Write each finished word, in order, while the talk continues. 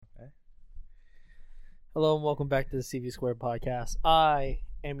Hello and welcome back to the CV Squared podcast. I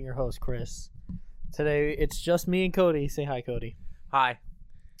am your host, Chris. Today it's just me and Cody. Say hi, Cody. Hi.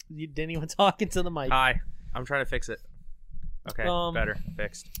 You didn't even talk into the mic. Hi. I'm trying to fix it. Okay, better.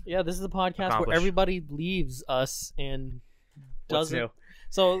 Fixed. Yeah, this is the podcast where everybody leaves us and doesn't. What's new?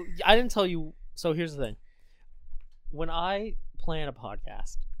 So I didn't tell you. So here's the thing. When I plan a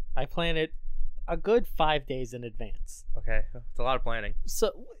podcast, I plan it a good 5 days in advance. Okay, it's a lot of planning.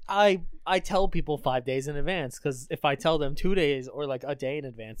 So I tell people 5 days in advance, because if I tell them 2 days or like a day in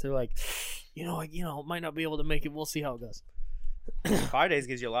advance, they're like, might not be able to make it. We'll see how it goes. 5 days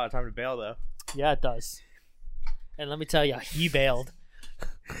gives you a lot of time to bail, though. Yeah, it does. And let me tell you, he bailed.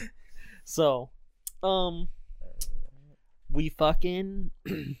 So, we fucking.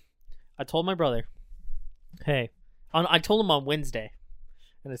 I told my brother, hey, I told him on Wednesday.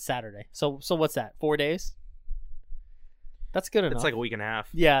 And it's Saturday. So what's that? 4 days? That's good enough. It's like a week and a half.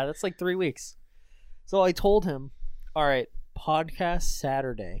 Yeah, that's like 3 weeks. So I told him, all right, podcast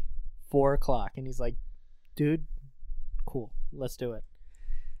Saturday, 4 o'clock. And he's like, dude, cool. Let's do it.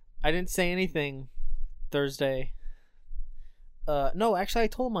 I didn't say anything Thursday. No, actually, I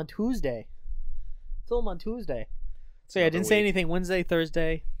told him on Tuesday. So yeah, I didn't say anything Wednesday,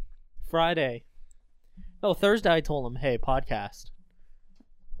 Thursday, Friday. No, Thursday I told him, hey, podcast.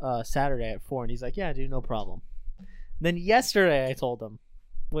 Saturday at 4, and he's like, yeah, dude, no problem. Then yesterday I told him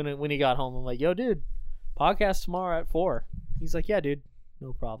when he got home, I'm like, yo, dude, podcast tomorrow at 4. He's like, yeah, dude,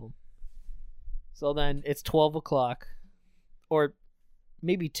 no problem. So then it's 12 o'clock or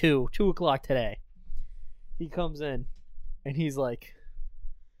maybe 2 o'clock today. He comes in and he's like,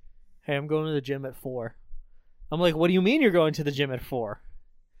 hey, I'm going to the gym at 4. I'm like, what do you mean you're going to the gym at 4?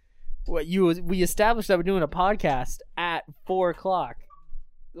 We established that we're doing a podcast at 4 o'clock.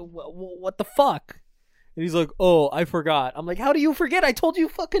 What the fuck? And he's like, oh, I forgot. I'm like, how do you forget? I told you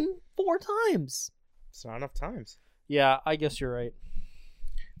fucking 4 times. It's not enough times. Yeah, I guess you're right.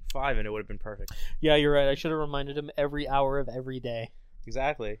 5 and it would have been perfect. Yeah, you're right. I should have reminded him every hour of every day.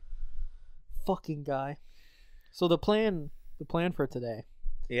 Exactly. Fucking guy. So the plan for today,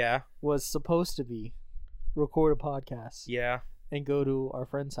 yeah, was supposed to be record a podcast. Yeah. And go to our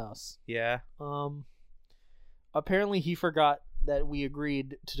friend's house. Yeah. Apparently he forgot that we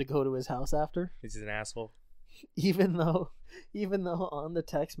agreed to go to his house after. He's an asshole. Even though on the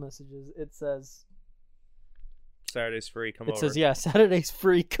text messages it says Saturday's free, come over. It says, yeah, Saturday's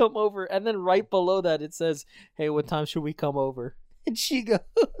free, come over. And then right below that it says, hey, what time should we come over? And she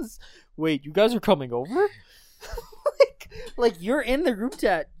goes, wait, you guys are coming over? like you're in the group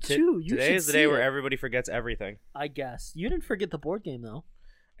chat too. Today is the day where everybody forgets everything. I guess. You didn't forget the board game though.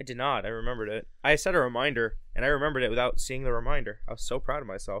 I did not. I remembered it. I set a reminder, and I remembered it without seeing the reminder. I was so proud of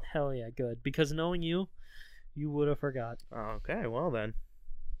myself. Hell yeah, good. Because knowing you would have forgot. Okay, well then.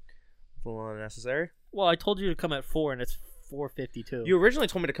 It's a little unnecessary. Well, I told you to come at 4, and it's 4:52. You originally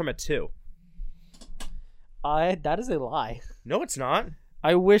told me to come at 2. That is a lie. No, it's not.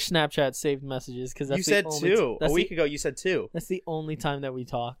 I wish Snapchat saved messages, because you said 2. A week ago, you said 2. That's the only time that we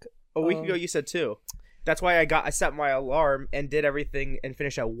talk. A week ago, you said 2. That's why I set my alarm and did everything and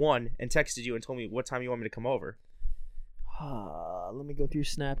finished at 1 and texted you and told me what time you want me to come over. Let me go through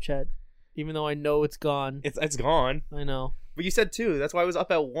Snapchat. Even though I know it's gone. It's gone. I know. But you said 2. That's why I was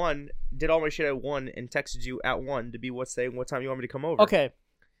up at 1, did all my shit at 1, and texted you at 1 to be saying what time you want me to come over. Okay.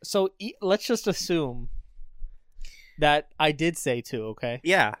 So let's just assume that I did say 2, okay?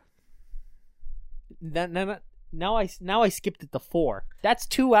 Yeah. Now I skipped it to 4. That's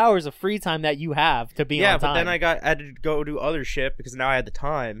 2 hours of free time that you have to be on time. Yeah, but then I had to go do other shit because now I had the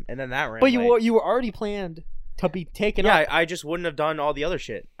time, and then that ran. But you were already planned to be taken up. Yeah, I just wouldn't have done all the other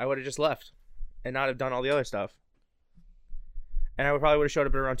shit. I would have just left and not have done all the other stuff. And I probably would have showed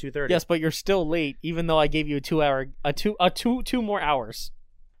up at around 2:30. Yes, but you're still late, even though I gave you two more hours.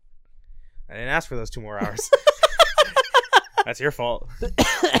 I didn't ask for those 2 more hours. That's your fault.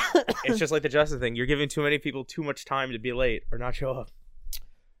 It's just like the Justin thing. You're giving too many people too much time to be late or not show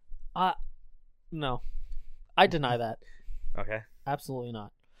up. No. I deny that. Okay. Absolutely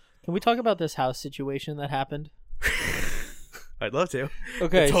not. Can we talk about this house situation that happened? I'd love to.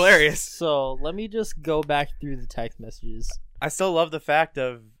 Okay. It's hilarious. So let me just go back through the text messages. I still love the fact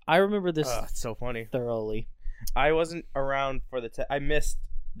of... I remember this it's so funny. Thoroughly. I wasn't around for I missed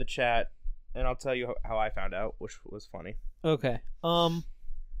the chat, and I'll tell you how I found out, which was funny. Okay. Oh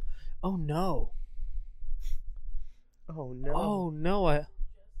no. Oh no. Oh no.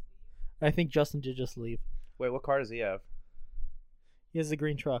 I think Justin did just leave. Wait, what car does he have? He has the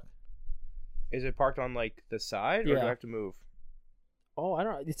green truck. Is it parked on like the side, or do I have to move? Oh, I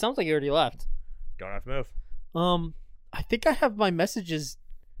don't know. It sounds like he already left. Don't have to move. I think I have my messages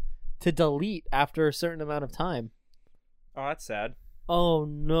to delete after a certain amount of time. Oh, that's sad. Oh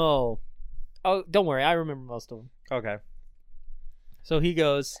no. Oh, don't worry, I remember most of them. Okay. So he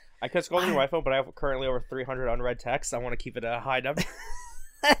goes, I could scroll through my phone, but I have currently over 300 unread texts. I want to keep it at a high number.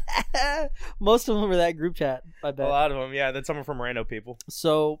 most of them are that group chat, I A bet. lot of them, yeah. Then some are from random people.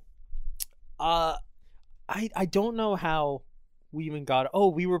 So, I don't know how we even got. Oh,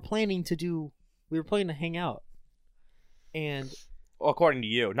 we were planning to hang out, and Well, according to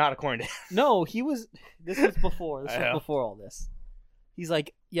you, not according to no, he was. This was before. This I was know. before all this. He's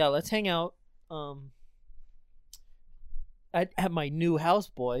like, yeah, let's hang out. At my new house,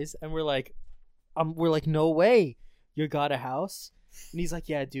 boys, and we're like, no way, you got a house? And he's like,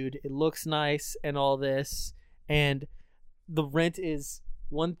 yeah, dude, it looks nice and all this, and the rent is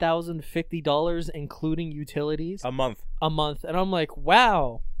 $1,050 including utilities a month. a month. And I'm like,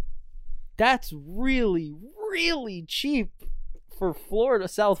 wow, that's really, really cheap for Florida,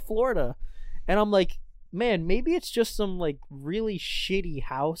 South Florida. And I'm like, man, maybe it's just some like really shitty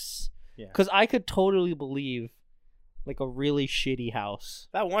house. Yeah. Because I could totally believe like a really shitty house.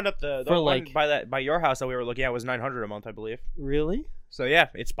 That one up the For, one like- by your house that we were looking at was $900 a month, I believe. Really? So yeah,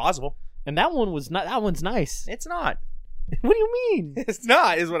 it's possible. And that one was not. That one's nice. It's not. What do you mean? It's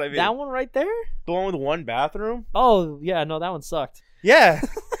not, is what I mean. That one right there? The one with one bathroom? Oh yeah, no, that one sucked. Yeah.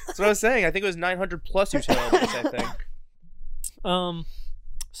 That's what I was saying. I think it was 900 plus utilities, I think.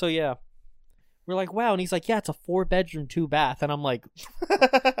 So yeah, we're like, wow, and he's like, yeah, it's a 4-bedroom, 2-bath, and I'm like,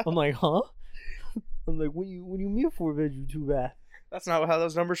 huh? I'm like, what do you mean 4-bedroom, 2-bath? That's not how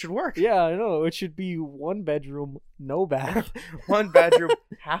those numbers should work. Yeah, I know. It should be 1 bedroom, no bath. One bedroom,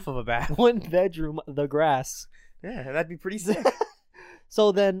 half of a bath. 1 bedroom, the grass. Yeah, that'd be pretty sick.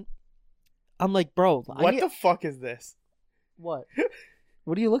 So then, I'm like, bro, What the fuck is this? what?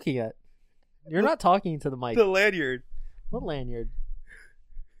 What are you looking at? You're not talking to the mic. The lanyard. What lanyard?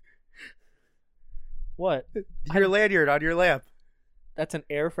 What? Your lanyard on your lamp. That's an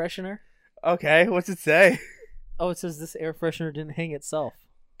air freshener? Okay, what's it say? Oh, it says this air freshener didn't hang itself.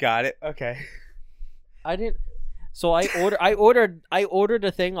 Got it. Okay. I didn't. So I ordered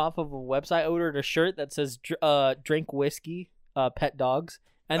a thing off of a website. I ordered a shirt that says drink whiskey, pet dogs,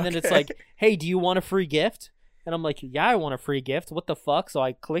 and then it's Okay. like, hey, do you want a free gift? And I'm like, yeah, I want a free gift. What the fuck? So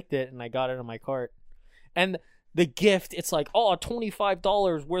I clicked it and I got it in my cart. And the gift, it's like, oh,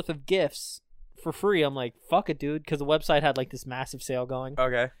 $25 worth of gifts for free. I'm like, fuck it, dude, because the website had like this massive sale going.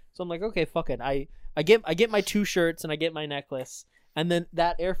 Okay. So I'm like, okay, fuck it. I get my 2 shirts and I get my necklace, and then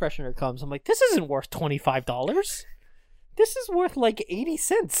that air freshener comes. I'm like, this isn't worth $25. This is worth like 80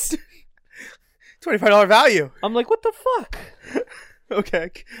 cents. $25 value. I'm like, what the fuck? Okay.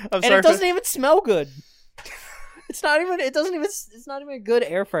 I'm And sorry. it doesn't even smell good. It's not even a good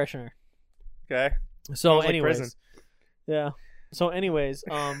air freshener. Okay. So Smells like anyways. prison. Yeah. So anyways,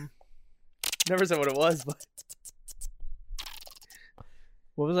 Never said what it was, but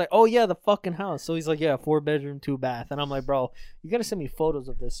what was I? Oh yeah, the fucking house. So he's like, yeah, 4-bedroom, 2-bath, and I'm like, bro, you gotta send me photos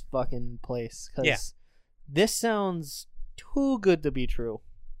of this fucking place, because Yeah. this sounds too good to be true.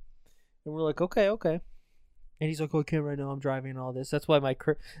 And we're like, okay. And he's like, okay, right now I'm driving and all this. That's why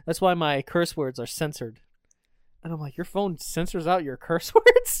my curse words are censored. And I'm like, your phone censors out your curse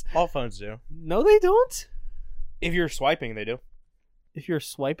words? all phones do. No, they don't. If you're swiping, they do. If you're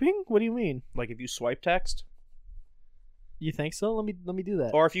swiping, what do you mean? Like if you swipe text, You think so? Let me do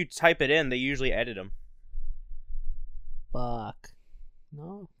that. or if you type it in, they usually edit them. Fuck.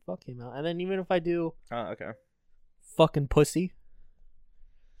 No, fuck him out. And then even if I do Oh, okay. fucking pussy,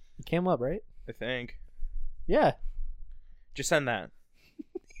 it came up, right? I think. Yeah. Just send that.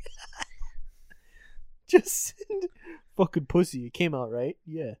 Just send fucking pussy. It came out, right?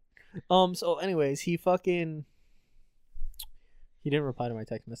 Yeah. So anyways, he didn't reply to my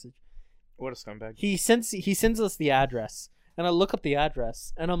text message. What a scumbag. He sends us the address, and I look up the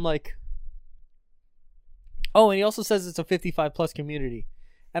address, and I'm like, oh, and he also says it's a 55 plus community,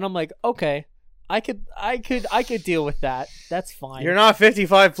 and I'm like, okay, I could deal with that. That's fine. You're not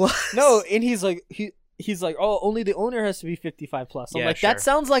 55 plus. No, and he's like, oh, only the owner has to be 55 plus. I'm Yeah, like, sure. that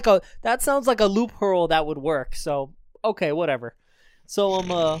sounds like a loophole that would work. So okay, whatever.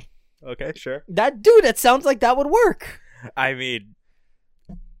 So Okay, sure. that sounds like that would work. I mean,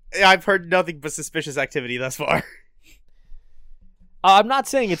 I've heard nothing but suspicious activity thus far. I'm not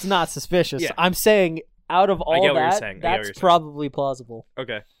saying it's not suspicious. Yeah. I'm saying out of all get what you're that, saying. I get what that's you're saying. probably plausible.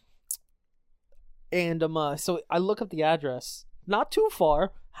 Okay. And so I look up the address. Not too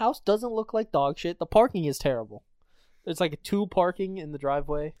far. House doesn't look like dog shit. The parking is terrible. There's like 2 parking in the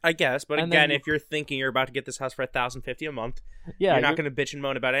driveway. I guess, but And again, then- if you're thinking you're about to get this house for $1,050 a month, Yeah, you're not going to bitch and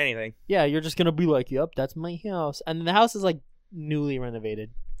moan about anything. Yeah, you're just gonna be like, "Yep, that's my house," and the house is like newly renovated.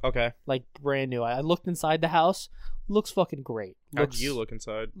 Okay. like brand new. I looked inside the house. Looks fucking great. How did you look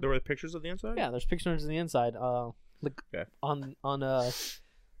inside? There were pictures of the inside? Yeah, there's pictures of the inside. Like Okay. on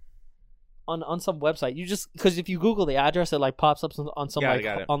some website. You just because if you Google the address, it like pops up on some Got like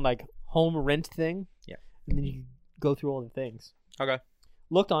it. on like home rent thing. Yeah. And then you go through all the things. Okay.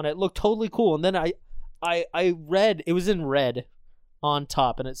 Looked on it, looked totally cool, and then I read it was in red on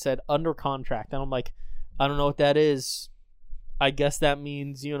top, and it said under contract, and I'm like, I don't know what that is. I guess that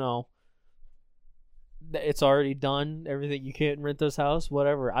means it's already done. Everything, you can't rent this house,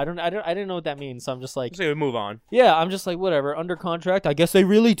 whatever. I didn't know what that means, so I'm just like, So we move on. yeah, I'm just like, whatever. Under contract. I guess they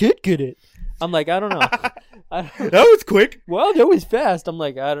really did get it. I'm like, I don't know. That was quick. Well, that was fast. I'm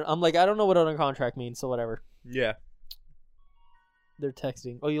like, I don't know what under contract means, so whatever. Yeah. They're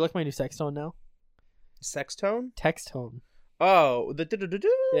texting. Oh, you like my new sex tone now? Sex tone? Text tone. Oh, the do-do-do-do.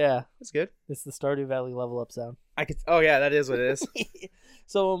 Yeah, That's good. it's the Stardew Valley level up sound. I could. Oh yeah, that is what it is.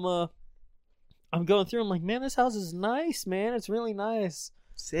 So I'm going through. I'm like, man, this house is nice, man. It's really nice.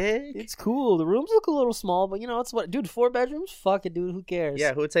 Sick. It's cool. The rooms look a little small, but it's what, dude. 4 bedrooms? Fuck it, dude. Who cares?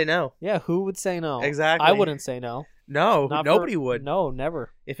 Yeah, who would say no? Yeah, who would say no? Exactly. I wouldn't say no. No, Not nobody for- would. No,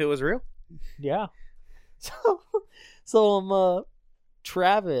 never. If it was real. Yeah. So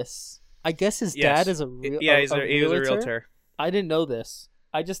Travis. I guess his Yes. dad is a real. Yeah, he was a realtor? realtor. I didn't know this.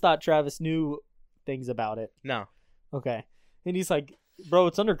 I just thought Travis knew things about it. No. Okay. And he's like, bro,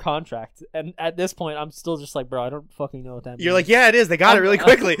 it's under contract. And at this point, I'm still just like, bro, I don't fucking know what that means. You're like, yeah, it is. They got it really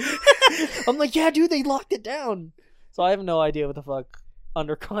quickly. I'm like, yeah, dude, they locked it down. So I have no idea what the fuck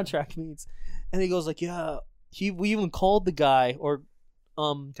under contract means. And he goes like, yeah, we even called the guy, or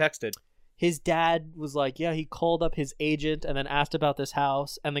Texted. his dad was like, yeah, he called up his agent and then asked about this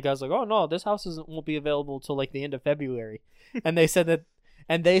house, and the guy's like, oh no, this house won't be available till like the end of February. And they said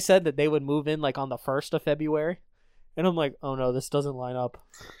that they would move in like on the 1st of February. And I'm like, oh no, this doesn't line up.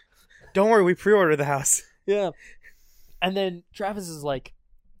 Don't worry, we pre-ordered the house. Yeah. And then Travis is like,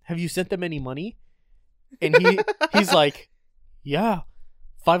 have you sent them any money? And he's like, yeah,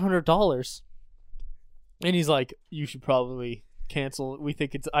 $500. And he's like, you should probably cancel.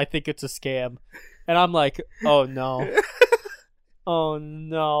 I think it's a scam. And I'm like, oh no. Oh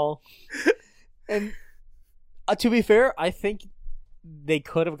no. And to be fair, I think they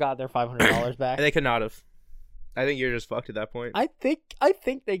could have got their $500 back. And they could not have. I think you're just fucked at that point. I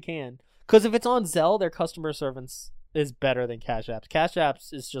think they can. Because if it's on Zelle, their customer service is better than Cash Apps. Cash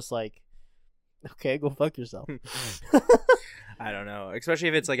Apps is just like, okay, go fuck yourself. I don't know. Especially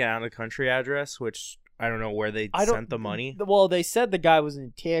if it's like an out of the country address, which I don't know where they sent the money. Well, they said the guy was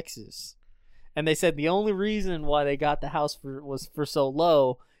in Texas. And they said the only reason why they got the house was for so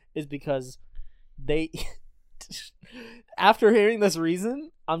low is because they... After hearing this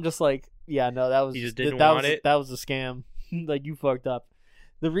reason, I'm just like, yeah, no, that was... You just didn't want it? That was a scam. Like, you fucked up.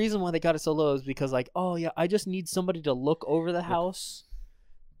 The reason why they got it so low is because, like, oh, yeah, I just need somebody to look over the house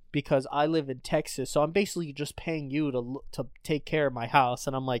because I live in Texas. So I'm basically just paying you to take care of my house.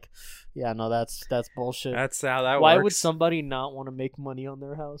 And I'm like, yeah, no, that's bullshit. That's how that works. Why would somebody not want to make money on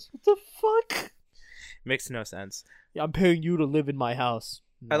their house? What the fuck? Makes no sense. Yeah, I'm paying you to live in my house.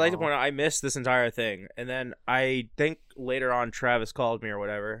 I'd like to No. point out I missed this entire thing, and then I think later on Travis called me or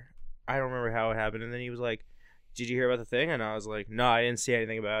whatever. I don't remember how it happened, and then he was like, "Did you hear about the thing?" And I was like, "No, I didn't see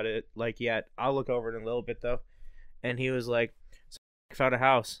anything about it like yet. I'll look over it in a little bit though." And he was like, so I found a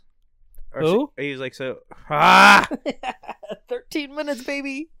house." Or Who? He was like, "So 13 minutes,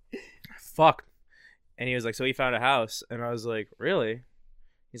 baby. fuck," and he was like, "So he found a house," and I was like, "Really?"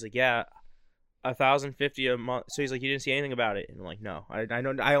 He's like, "Yeah." $1,050 a month. So he's like, "You didn't see anything about it?" And I'm like, "No, I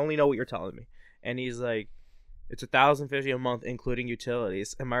know. I only know what you're telling me." And he's like, "It's $1,050 a month, including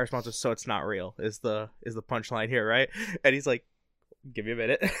utilities." And my response was, "So it's not real?" Is the punchline here, right? And he's like, "Give me a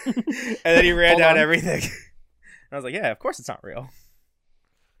minute." And then he ran Hold down on. everything. And I was like, "Yeah, of course it's not real."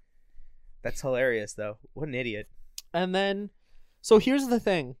 That's hilarious, though. What an idiot. And then, so here's the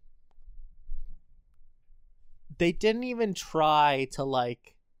thing. They didn't even try to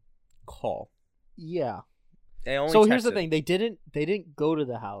like, Call. yeah. They only So here's the texted. thing. They didn't go to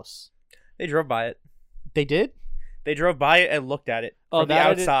the house. They drove by it. They did? They drove by it and looked at it Oh, from the that I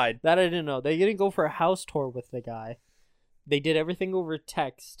didn't- outside. That I didn't know. They didn't go for a house tour with the guy. They did everything over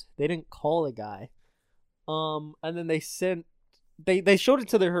text. They didn't call the guy. And then they sent. They showed it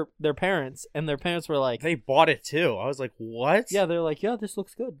to their parents, and their parents were like, They bought it too. I was like, "What?" "Yeah." They're like, "Yeah, this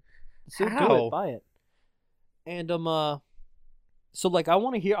looks good. So do How? it, buy it." And so like I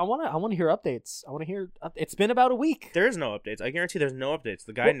want to hear updates. I want to hear. It's been about a week. There is no updates. I guarantee there's no updates.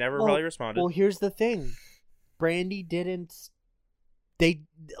 The guy never probably responded. Well, here's the thing. Brandy didn't. They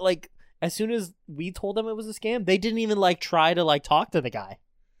like as soon as we told them it was a scam, they didn't even like try to like talk to the guy.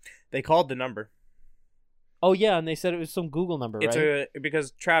 They called the number. Oh yeah, and they said it was some Google number, right?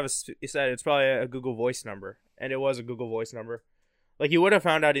 Because Travis said it's probably a Google Voice number, and it was a Google Voice number. Like, you would have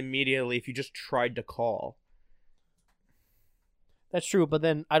found out immediately if you just tried to call. That's true, but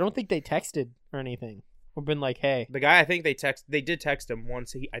then I don't think they texted or anything or been like, "Hey." The guy, I think they did text him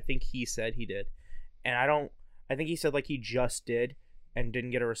once. I think he said he did, and I think he said like he just did and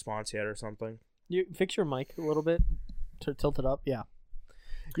didn't get a response yet or something. You fix your mic a little bit to tilt it up, yeah.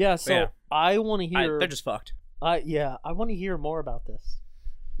 Yeah, so Yeah. I want to hear. They're just fucked. I want to hear more about this.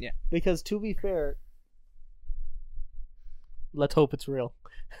 Yeah, because to be fair, let's hope it's real.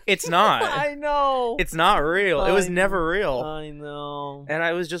 It's not. I know. It's not real. It was never real. I know. And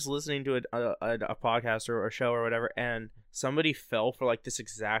I was just listening to a podcast or a show or whatever, and somebody fell for like this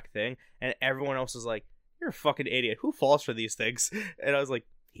exact thing, and everyone else was like, "You're a fucking idiot. Who falls for these things?" And I was like,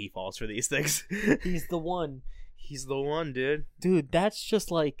 "He falls for these things. He's the one. He's the one, dude." Dude, that's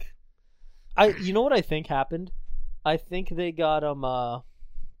just like, you know what I think happened? I think they got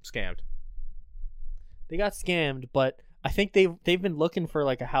Scammed. They got scammed, but I think they've been looking for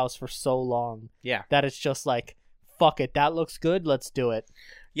like a house for so long. Yeah. That it's just like, fuck it, that looks good, let's do it.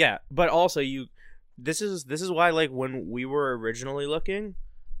 Yeah, but also this is why, like, when we were originally looking,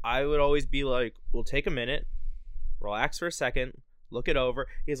 I would always be like, "We'll take a minute, relax for a second, look it over."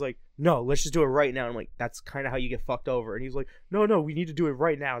 He's like, "No, let's just do it right now." I'm like, "That's kind of how you get fucked over." And he's like, "No, we need to do it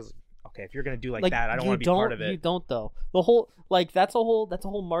right now." I was like, "Okay, if you're gonna do like that, I don't want to be part of it." You don't though. The whole that's a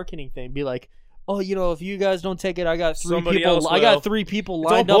whole marketing thing. Be like, "Oh, if you guys don't take it, I got three people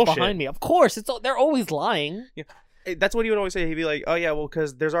lined up behind me." Of course, they're always lying. Yeah. That's what he would always say. He'd be like, "Oh yeah, well,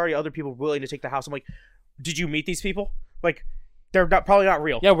 because there's already other people willing to take the house." I'm like, "Did you meet these people? Like, they're probably not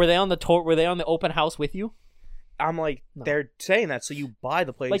real." Yeah, were they on the tour? Were they on the open house with you? I'm like, No. They're saying that so you buy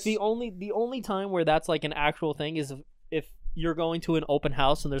the place. Like the only time where that's like an actual thing is if you're going to an open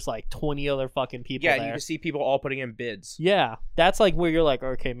house and there's like 20 other fucking people yeah, there. and you can see people all putting in bids. Yeah, that's like where you're like,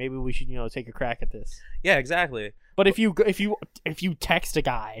 okay, maybe we should take a crack at this. Yeah, exactly. But if you text a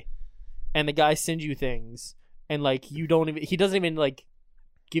guy, and the guy sends you things, and like he doesn't even like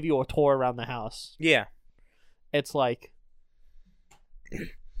give you a tour around the house. Yeah, it's like,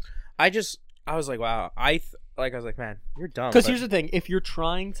 I was like, wow. I was like, man, you're dumb. Because here's the thing: if you're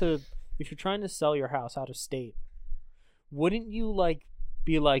trying to sell your house out of state, wouldn't you like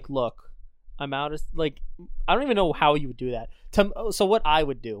be like, look, I'm out of like, I don't even know how you would do that. So what I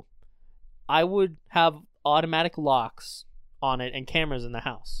would do, I would have automatic locks on it and cameras in the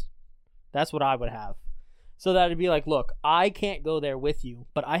house. That's what I would have. So that it'd be like, look, I can't go there with you,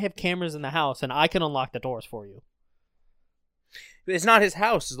 but I have cameras in the house and I can unlock the doors for you. It's not his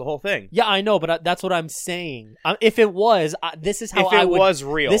house, is the whole thing. Yeah, I know, but that's what I'm saying. If it was, this is how was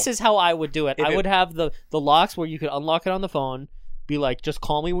real. This is how I would do it. I would have the locks where you could unlock it on the phone. Be like, just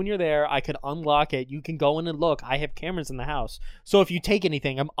call me when you're there. I could unlock it. You can go in and look. I have cameras in the house. So if you take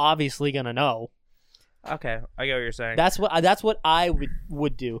anything, I'm obviously gonna know. Okay, I get what you're saying. That's what I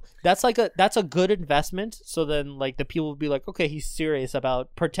would do. That's a good investment. So then like the people would be like, okay, he's serious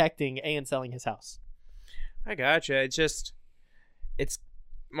about protecting and selling his house. I gotcha. It's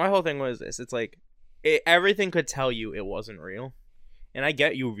my whole thing was this. It's like everything could tell you it wasn't real, and I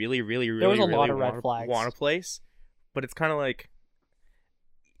get you really, really, really, there was a really lot of red flags. Want a place, but it's kind of like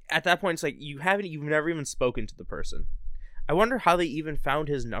at that point it's like you've never even spoken to the person. I wonder how they even found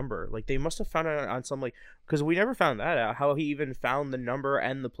his number. Like they must have found it on some like because we never found that out. How he even found the number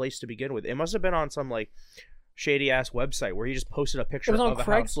and the place to begin with. It must have been on some like shady ass website where he just posted a picture. It was on of a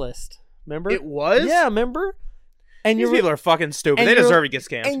Craigslist. House. Remember? It was. Yeah, remember? And these people are fucking stupid. They deserve to get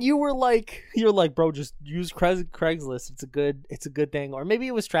scammed. And you're like, bro, just use Craigslist. It's a good thing. Or maybe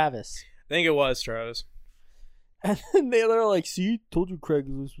it was Travis. I think it was Travis. And then they're like, see, told you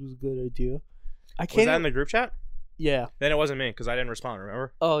Craigslist was a good idea. Was that in the group chat? Yeah. Then it wasn't me because I didn't respond.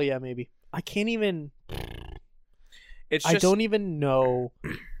 Remember? Oh yeah, maybe. I can't even. It's just... I don't even know.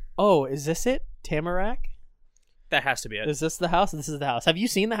 Oh, is this it? Tamarack? That has to be it. Is this the house? This is the house. Have you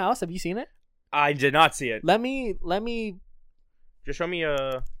seen the house? Have you seen it? I did not see it. Let me just show me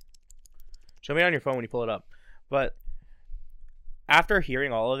on your phone when you pull it up. But after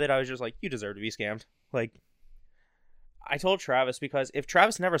hearing all of it, I was just like, you deserve to be scammed. Like, I told Travis because if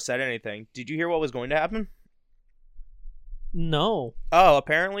Travis never said anything, did you hear what was going to happen? No. Oh,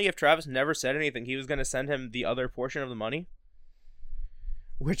 apparently if Travis never said anything, he was going to send him the other portion of the money,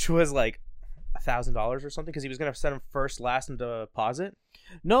 which was like $1,000 or something, because he was going to send him first, last, and deposit.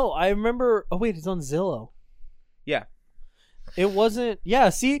 No, I remember. Oh wait, it's on Zillow. Yeah. It wasn't. Yeah,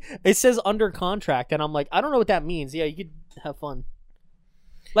 see, it says under contract, and I'm like, I don't know what that means. Yeah, you could have fun.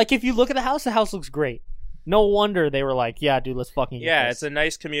 Like if you look at the house looks great. No wonder they were like, yeah, dude, let's fucking get Yeah, this. it's a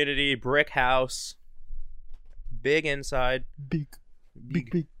nice community, brick house, big inside. big.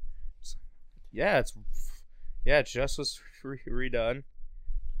 Yeah, it just was redone.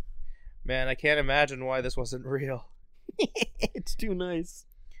 Man, I can't imagine why this wasn't real. It's too nice.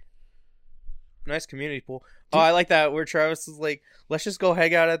 Nice community pool. Oh, I like that where Travis is like, let's just go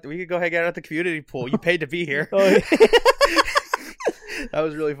hang out we could go hang out at the community pool. You paid to be here. Oh, yeah. That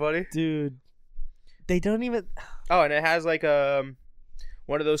was really funny. Dude, they don't even. Oh, and it has like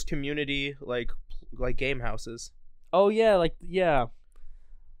one of those community like game houses. Oh yeah, like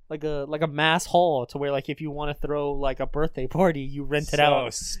a mass hall to where like if you want to throw like a birthday party, you rent it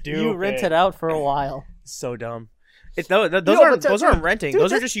out. Stupid. You rent it out for a while. So dumb. Those dude, aren't renting. dude,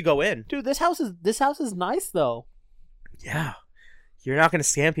 Those are just you go in. Dude, this house is nice though. Yeah. You're not gonna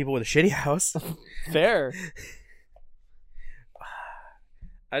scam people with a shitty house. Fair.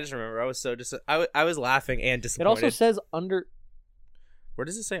 I just remember I was so I was laughing and It disappointed. also says under Where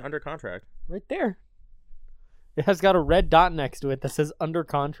does it say under contract? right there. It has got a red dot next to it that says under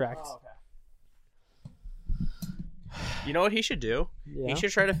contract. Oh, okay. You know what he should do? Yeah. He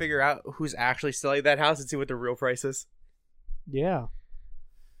should try to figure out who's actually selling that house and see what the real price is. Yeah.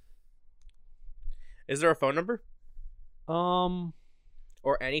 Is there a phone number Hold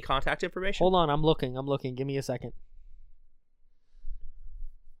or any contact information? on, I'm looking. Give me a second.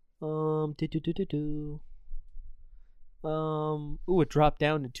 Ooh, it dropped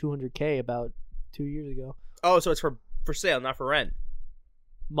down to 200K about 2 years ago. Oh, so it's for sale, not for rent.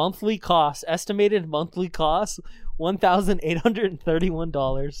 Monthly cost, estimated monthly cost,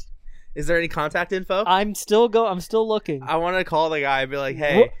 $1,831. Is there any contact info? I'm still looking. I want to call the guy and be like,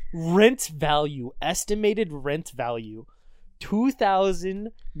 hey. Rent value, estimated rent value,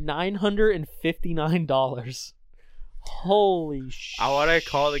 $2,959. Holy shit. I want to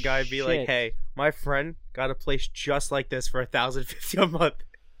call the guy and be like, hey, my friend got a place just like this for $1,050 a month.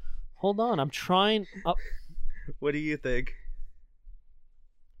 Hold on, I'm trying. What do you think?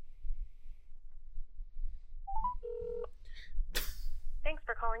 Thanks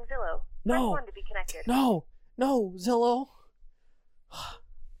for calling Zillow. No. Press 1 to be connected. No, Zillow.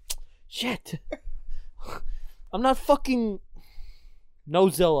 Shit. I'm not fucking. No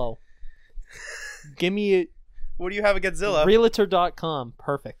Zillow. Give me a. What do you have against Zillow? Realtor.com.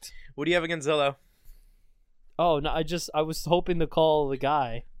 Perfect. What do you have against Zillow? Oh, no, I was hoping to call the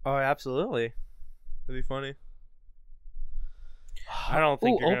guy. Oh, absolutely. That'd be funny. I don't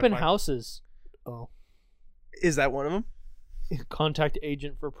think you're open gonna find... houses. Oh. Is that one of them? Contact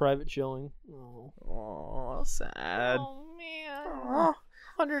agent for private showing. Oh. Oh, sad. Oh, man.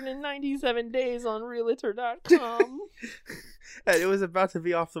 197 days on Realtor.com. And it was about to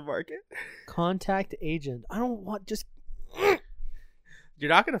be off the market. Contact agent. I don't want just. You're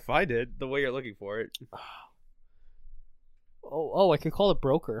not gonna find it the way you're looking for it. Oh, I could call it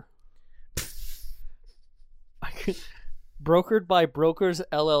broker. I could. Brokered by Brokers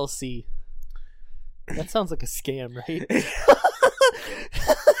LLC. That sounds like a scam, right?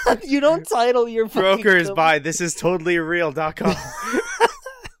 You don't title your fucking Brokers company. by thisistotallyreal.com.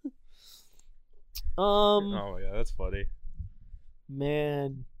 Oh my god, that's funny.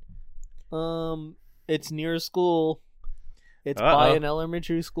 Man. It's near school. It's Uh-oh. by an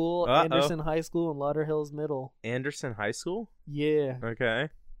elementary school, Uh-oh. Anderson High School, and Lauderhills Middle. Anderson High School? Yeah. Okay.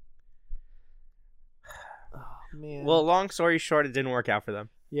 Oh, man. Well, long story short, it didn't work out for them.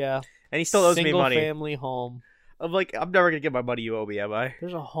 yeah. And he still owes me Single money. family home. I'm like, I'm never gonna get my money you owe me, am I?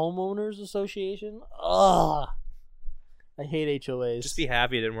 There's a homeowners association. Ugh. I hate HOAs. Just be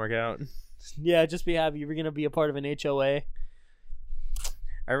happy it didn't work out. Yeah, just be happy. You're gonna be a part of an HOA.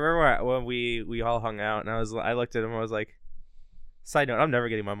 I remember when we all hung out, and I looked at him, and I was like, side note, I'm never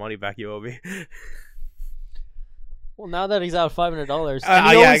getting my money back you owe me. Well, now that he's out $500,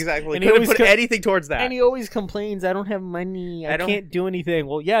 Yeah, exactly. and he Couldn't always put anything towards that. And he always complains, "I don't have money. I can't do anything."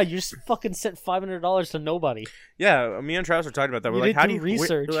 Well, yeah, you just fucking sent $500 to nobody. Yeah, me and Travis were talking about that. We're You like, didn't how do do you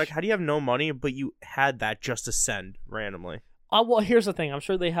research. We're like, how do you have no money, but you had that just to send randomly? Well, here's the thing. I'm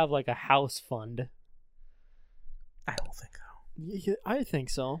sure they have like a house fund. I don't think so. Yeah, I think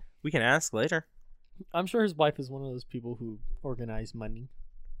so. We can ask later. I'm sure his wife is one of those people who organize money.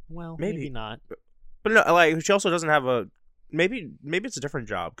 Well, maybe not. But no, like she also doesn't have a. Maybe it's a different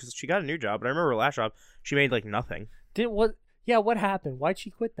job because she got a new job. But I remember her last job, she made like nothing. What? Yeah, what happened? Why'd she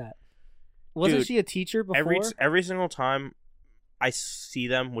quit that? Wasn't Dude, she a teacher before? Every single time I see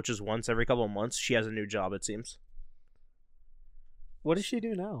them, which is once every couple of months, she has a new job. It seems. What does she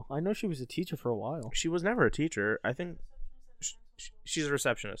do now? I know she was a teacher for a while. She was never a teacher. I think she's a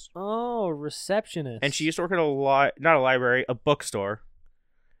receptionist. Oh, receptionist. And she used to work at not a library, a bookstore.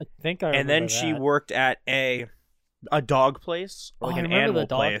 I think I and remember then she that. worked at a dog place, or like I an remember animal the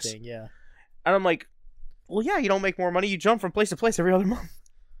dog place. thing, yeah. And I'm like, well, yeah, you don't make more money. You jump from place to place every other month.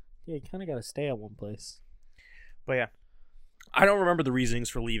 Yeah, you kind of got to stay at one place. But yeah, I don't remember the reasonings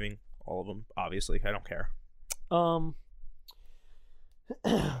for leaving all of them. Obviously, I don't care.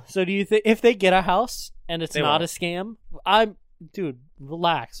 So do you think if they get a house and it's They not won't. a scam, dude,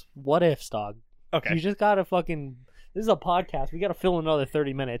 relax. What ifs, dog? Okay. You just gotta fucking. This is a podcast. We gotta fill another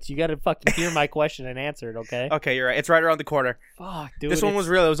 30 minutes. You gotta fucking hear my question and answer it, okay? Okay, you're right. It's right around the corner. Fuck, dude. This one was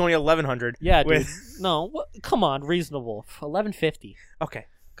real. It was only 1,100. Yeah, dude. with- No, come on, reasonable. 1150. Okay.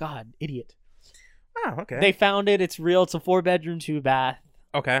 God, idiot. Oh, okay. They found it. It's real. It's a 4-bedroom, 2-bath.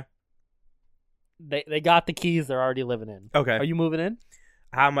 Okay. They got the keys. They're already living in. Okay. Are you moving in?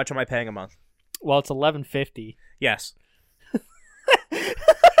 How much am I paying a month? Well, it's 1150. Yes.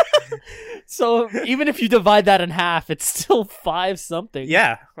 So even if you divide that in half, it's still 5 something.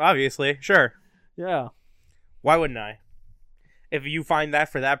 Yeah, obviously. Sure. Yeah. Why wouldn't I? If you find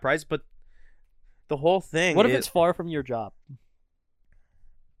that for that price, but the whole thing What if is- it's far from your job?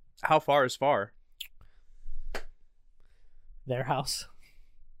 how far is far? Their house.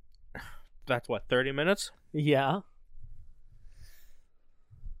 That's what, 30 minutes? Yeah.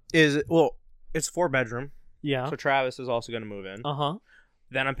 Well, it's 4-bedroom. Yeah. So Travis is also going to move in. Uh-huh.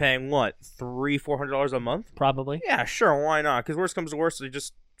 Then I'm paying what, $300-$400 a month? Probably. Yeah, sure, why not? Because worst comes to worst, I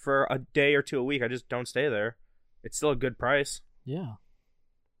just for a day or two a week, I just don't stay there. It's still a good price. Yeah.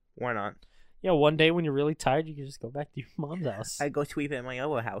 Why not? Yeah, one day when you're really tired, you can just go back to your mom's house. go sweep in my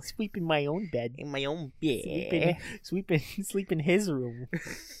own house. Sleep in my own bed. In my own Sleep in his room.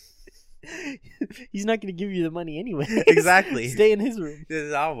 He's not gonna give you the money anyway. Exactly. Stay in his room. This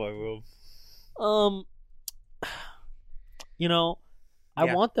is our room. You know, I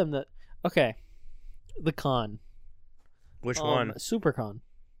Yeah. want them to. Okay, the con. Which one? Super con.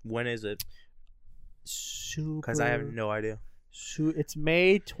 When is it? Super. Because I have no idea. It's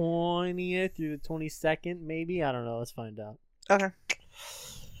May 20th through the 22nd, maybe. I don't know. Let's find out. Okay.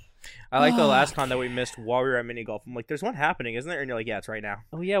 I like the last con that we missed while we were at mini golf. I'm like, there's one happening, isn't there? And you're like, yeah, it's right now.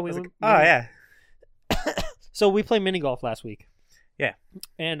 Oh yeah, I we was went. like, oh yeah. So we played mini golf last week. Yeah.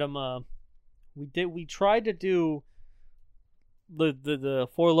 And we tried to do the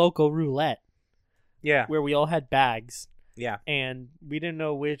Four Loco roulette Yeah. where we all had bags Yeah. and we didn't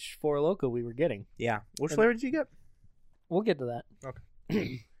know which Four Loco we were getting. Yeah. Which And- flavor did you get? We'll get to that.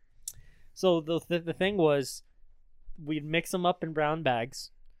 Okay. So the thing was, we'd mix them up in brown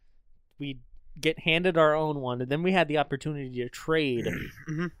bags. We'd get handed our own one, and then we had the opportunity to trade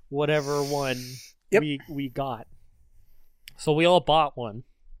Mhm. whatever one Yep. we got. So we all bought one,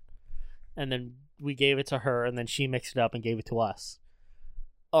 and then we gave it to her, and then she mixed it up and gave it to us.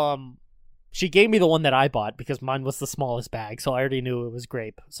 She gave me the one that I bought because mine was the smallest bag, so I already knew it was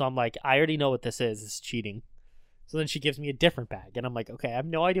grape. So I'm like, I already know what this is. It's cheating. So then she gives me a different bag, and I'm like, okay, I have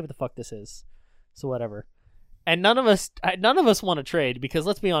no idea what the fuck this is. So whatever. And none of us want to trade because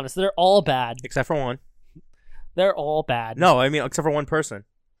let's be honest, they're all bad. Except for one. They're all bad. No, I mean, except for one person.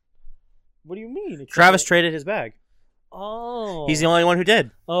 What do you mean? Travis traded his bag. Oh. He's the only one who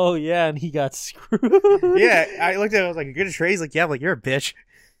did. Oh yeah, and he got screwed. Yeah, I looked at it. I was like, "You're gonna trade?" He's like, "Yeah." I'm like, "You're a bitch."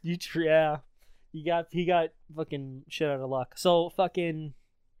 Yeah. He got fucking shit out of luck. So fucking,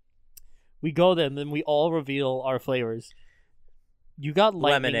 we go there and then we all reveal our flavors. You got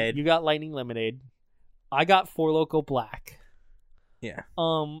Lemonade. You got lightning lemonade. I got Four Loco Black. Yeah.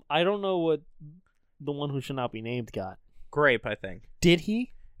 I don't know what the one who should not be named got. Grape, I think. Did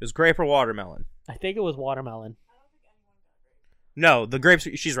he? It was grape or watermelon. I think it was watermelon. No, the grapes.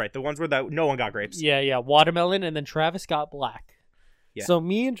 She's right. The ones where no one got grapes, Yeah, watermelon, and then Travis got black. Yeah. So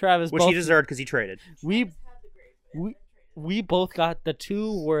me and Travis which both he deserved because he traded. we both got the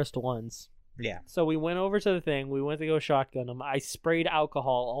two worst ones. Yeah. So we went over to the thing. We went to go shotgun them. I sprayed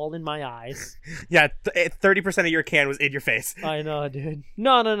alcohol all in my eyes. Yeah. 30% of your can was in your face. I know, dude.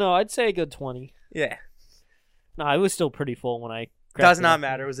 No. I'd say a good 20. Yeah. No, it was still pretty full when I. Does cracked it not open.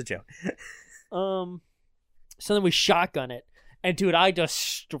 matter. It was a joke. So then we shotgun it, and dude, I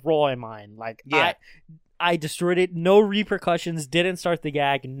destroy mine. Like, Yeah. I destroyed it. No repercussions. Didn't start the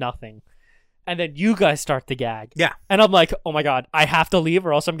gag. Nothing. And then you guys start the gag. Yeah. And I'm like, oh my god, I have to leave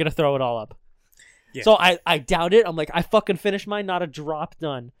or else I'm gonna throw it all up. Yeah. So I doubt it. I'm like, I fucking finished mine. Not a drop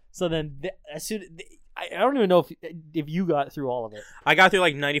done. So then I don't even know if you got through all of it. I got through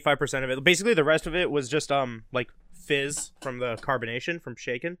like 95% of it. Basically, the rest of it was just like fizz from the carbonation from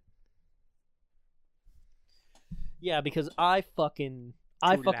shaken. Yeah, because I fucking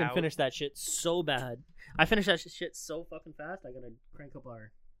loud. finished that shit so bad. I finished that shit so fucking fast. I gotta crank up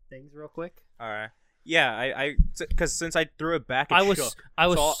our things real quick. All right. Yeah, I because since I threw it back, it I was shook. I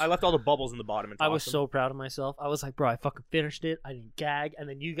was So I left all the bubbles in the bottom. And I was tossed them. so proud of myself. I was like, bro, I fucking finished it. I didn't gag, and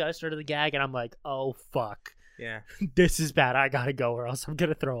then you guys started the gag, and I'm like, oh fuck, Yeah, this is bad. I gotta go, or else I'm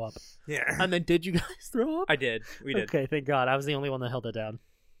gonna throw up. yeah. And then did you guys throw up? I did. We did. Okay, thank God. I was the only one that held it down.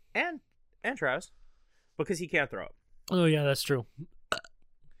 And Travis, because he can't throw up. Oh yeah, that's true.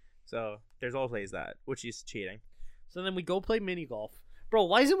 So there's always that, which is cheating. So then we go play mini golf. Bro,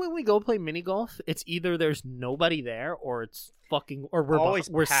 why is it when we go play mini golf, it's either there's nobody there or it's fucking or Always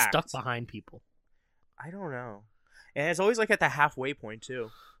we're packed. stuck behind people. I don't know. And it's always like at the halfway point too.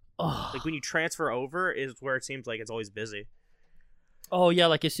 Oh. Like when you transfer over is where it seems like it's always busy. Oh yeah,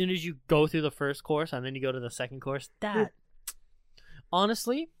 like as soon as you go through the first course and then you go to the second course, that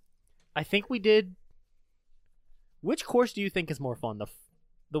honestly, I think we did. Which course do you think is more fun?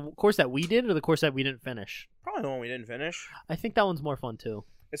 The course that we did or the course that we didn't finish? Probably the one we didn't finish. I think that one's more fun too.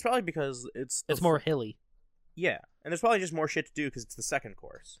 It's probably because it's It's more hilly. Yeah, and there's probably just more shit to do because it's the second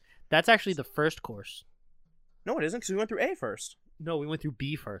course. That's actually the first course. No, it isn't because we went through A first. No, we went through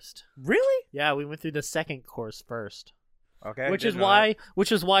B first. Really? Yeah, we went through the second course first. Okay. Which is why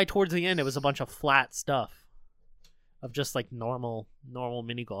towards the end it was a bunch of flat stuff. Of just like normal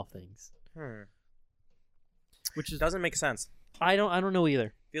mini golf things. Which is Doesn't make sense. I don't know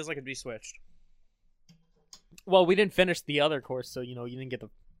either. Feels like it'd be switched. Well, we didn't finish the other course, so you didn't get to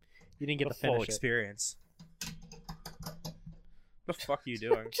The full finish it. experience. What the fuck are you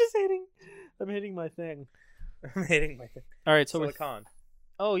doing? I'm hitting my thing. I'm hating my thing. All right, so Silicon.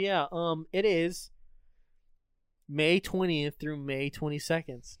 oh yeah, it is May 20th through May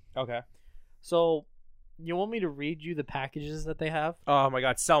 22nd. Okay. So, you want me to read you the packages that they have? Oh my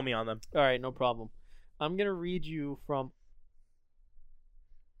god, sell me on them. All right, no problem. I'm gonna read you from.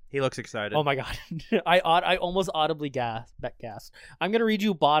 He looks excited. Oh my god, I almost audibly gasped. I'm gonna read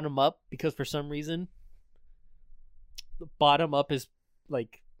you bottom up because for some reason, the bottom up is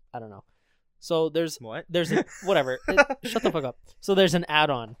like I don't know. So there's What? whatever. Shut the fuck up. So there's an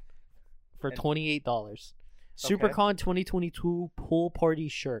add-on for $28. SuperCon 2022 pool party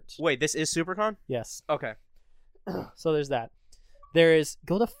shirts. Wait, this is SuperCon? Yes. Okay. So there's that. There is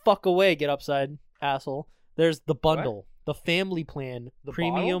go the fuck away, get upside, asshole. There's the bundle, the family plan, The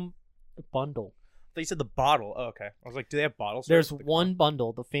premium bundle. I thought you said the bottle. Oh, okay. I was like, do they have bottles? There's one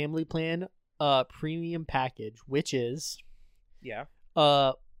bundle, the family plan premium package, which is Yeah.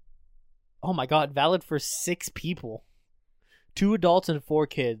 oh my god, valid for 6 people. 2 adults and 4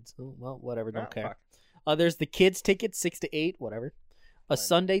 kids. Oh, well, whatever, don't Ah, care. fuck. There's the kids ticket, 6 to 8, whatever. A Fine.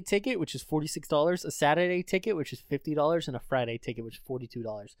 Sunday ticket, which is $46. A Saturday ticket, which is $50, and a Friday ticket, which is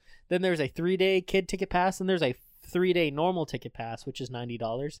 $42. Then there's a 3-day kid ticket pass, and there's a 3-day normal ticket pass, which is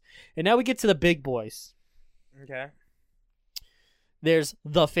 $90. And now we get to the big boys. Okay. There's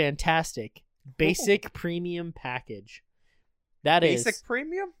the fantastic basic premium package. That is Basic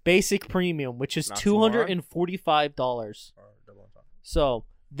premium? basic premium, which is Not tomorrow? $245. Or double on top? So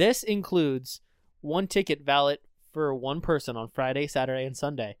this includes 1 ticket valid for 1 person on Friday, Saturday, and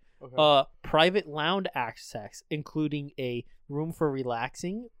Sunday. Okay. Private lounge access, including a room for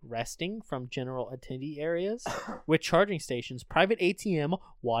relaxing, resting from general attendee areas, with charging stations, private ATM,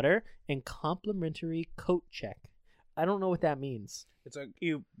 water, and complimentary coat check. I don't know what that means. It's a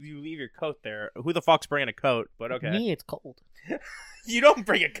you leave your coat there. Who the fuck's bringing a coat? But okay. Me, it's cold. You don't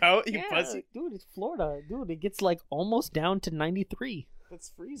bring a coat, you pussy. Dude, it's Florida. Dude, it gets like almost down to 93.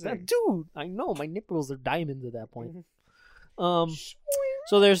 That's freezing. Dude, I know. My nipples are diamonds at that point. Mm-hmm.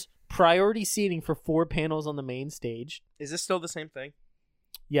 So there's priority seating for 4 panels on the main stage. Is this still the same thing?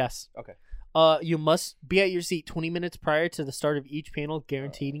 Yes. Okay. You must be at your seat 20 minutes prior to the start of each panel,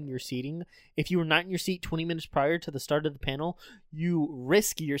 guaranteeing your seating. If you are not in your seat 20 minutes prior to the start of the panel, you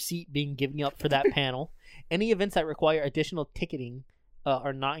risk your seat being given up for that panel. Any events that require additional ticketing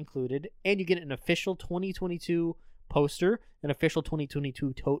are not included, and you get an official 2022 poster, an official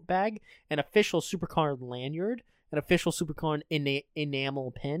 2022 tote bag, an official SuperCon lanyard, an official SuperCon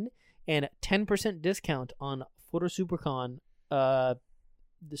enamel pen, and 10% discount on Photo SuperCon the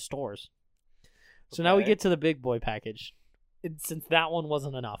stores. So now we Okay. get to the big boy package. Since that one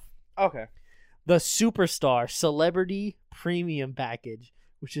wasn't enough. Okay. The Superstar Celebrity Premium Package,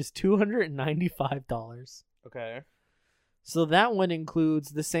 which is $295. Okay. So that one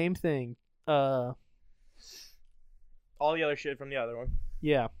includes the same thing. All the other shit from the other one.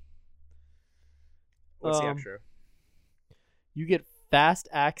 Yeah. What's the Um, extra? You get fast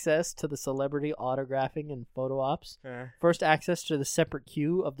access to the celebrity autographing and photo ops. First access to the separate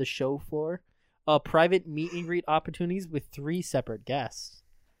queue of the show floor. Private meet and greet opportunities with 3 separate guests.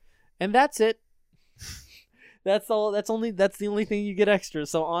 And that's it. That's all. That's the only thing you get extra.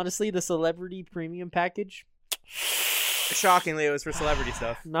 So honestly, the celebrity premium package, Shockingly, it was for celebrity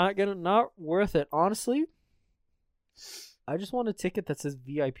stuff. not worth it. Honestly, I just want a ticket that says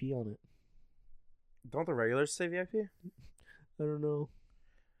VIP on it. Don't the regulars say VIP? I don't know.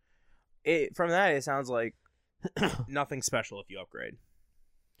 From that, it sounds like nothing special if you upgrade.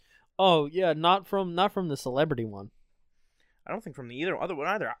 Oh yeah, not from the celebrity one. I don't think from the other one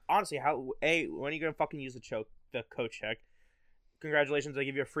either. Honestly, when are you gonna fucking use the coach check? Congratulations, I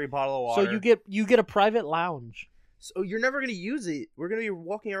give you a free bottle of water. So you get a private lounge. So you're never gonna use it. We're gonna be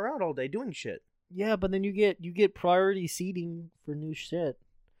walking around all day doing shit. Yeah, but then you get priority seating for new shit.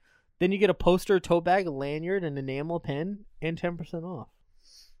 Then you get a poster, tote bag, a lanyard, an enamel pen, and 10% off.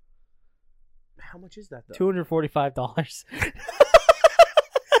 How much is that though? $245.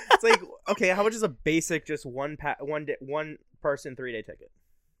 It's like, okay, how much is a basic just one person 3-day ticket?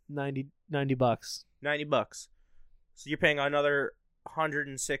 $90. $90. So you're paying another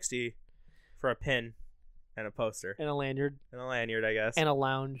 $160 for a pin and a poster And a lanyard. and a lanyard, I guess, And a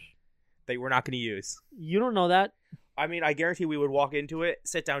lounge. that we're not going to use. You don't know that? I mean, I guarantee we would walk into it,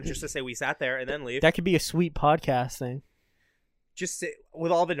 sit down just to say we sat there, and then leave. That could be a sweet podcast thing. Just sit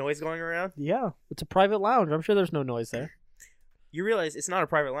with all the noise going around. Yeah. It's a private lounge. I'm sure there's no noise there. You realize it's not a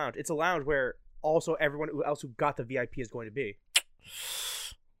private lounge. It's a lounge where also everyone else who got the VIP is going to be.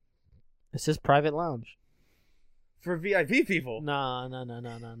 It's just private lounge. For VIP people. No.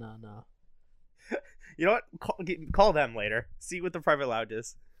 You know what? Call them later. See what the private lounge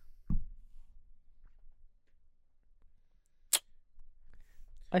is.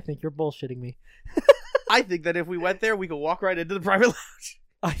 I think you're bullshitting me. I think that if we went there, we could walk right into the private lounge.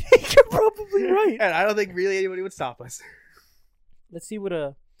 I think you're probably right. And I don't think really anybody would stop us. Let's see what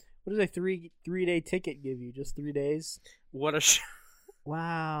does a three-day ticket give you? Just 3 days? What a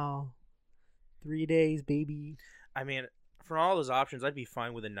Wow. 3 days, baby. I mean, for all those options, I'd be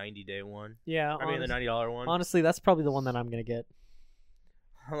fine with a 90-day one. Yeah. I mean, the $90 one. Honestly, that's probably the one that I'm going to get.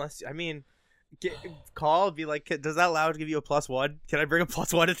 Unless, I mean, call, be like, does that lounge give you a +1? Can I bring a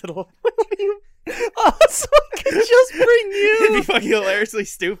 +1 into the Oh, so I can just bring you. It'd be fucking hilariously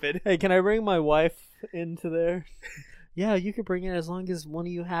stupid. Hey, can I bring my wife into there? Yeah, you can bring it as long as one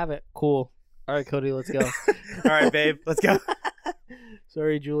of you have it. Cool. All right, Cody, let's go. All right, babe, let's go.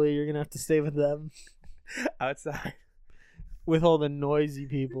 Sorry, Julie, you're going to have to stay with them. Outside. With all the noisy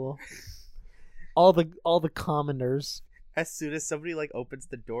people. All the commoners. As soon as somebody, like, opens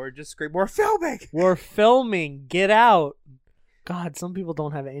the door, just scream, "We're filming!" We're filming. Get out. God, some people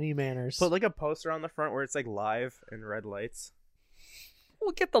don't have any manners. Put, like, a poster on the front where it's, like, live and red lights.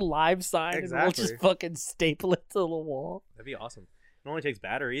 We'll get the live sign and we'll Exactly. just fucking staple it to the wall. That'd be awesome. It only takes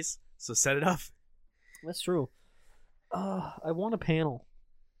batteries, so set it up. That's true. I want a panel.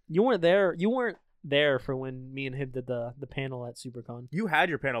 You weren't there for when me and him did the panel at SuperCon. You had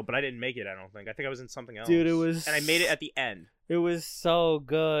your panel, but I didn't make it, I don't think. I think I was in something else. Dude, it was... And I made it at the end. It was so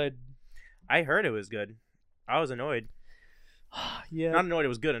good. I heard it was good. I was annoyed. Yeah. Not annoyed it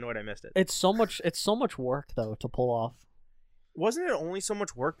was good, annoyed I missed it. It's so much work though to pull off. Wasn't it only so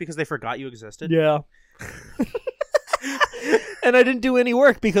much work because they forgot you existed? Yeah. And I didn't do any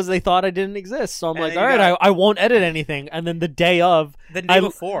work because they thought I didn't exist. So I'm And like, then all you right, got- I won't edit anything. And then the day of, The day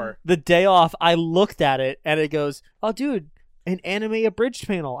before. the day off, I looked at it and it goes, oh, dude, an anime abridged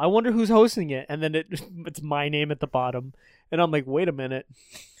panel. I wonder who's hosting it. And then it's my name at the bottom. And I'm like, wait a minute.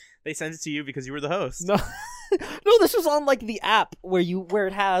 They sent it to you because you were the host. No, no, this was on like the app where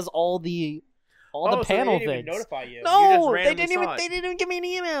it has all the So panel they didn't even things. notify you. You No, just they randomly didn't even saw it. they didn't even give me an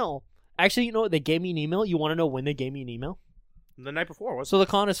email. Actually, you know what? They gave me an email. You want to know when they gave me an email? The night before, wasn't So the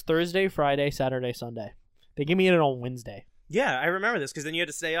con is Thursday, Friday, Saturday, Sunday. They gave me it on Wednesday. it? Yeah, I remember this because then you had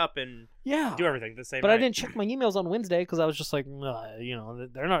to stay up and Yeah. do everything the same But night. I didn't check my emails on Wednesday because I was just like, you know,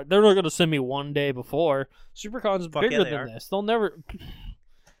 they're not gonna send me one day before. SuperCon's Fuck bigger yeah, they than are. this. They'll never.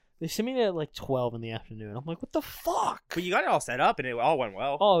 They sent me at like 12 in the afternoon. I'm like, what the fuck? But you got it all set up and it all went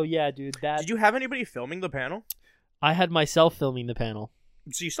well. Oh yeah, dude. Did you have anybody filming the panel? I had myself filming the panel.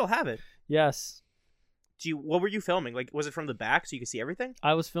 So you still have it. Yes, What were you filming? Like, was it from the back so you could see everything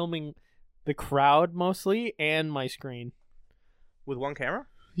I was filming the crowd mostly and my screen. with one camera?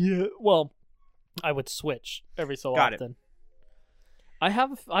 Yeah. Well, I would switch every so Got it. often. I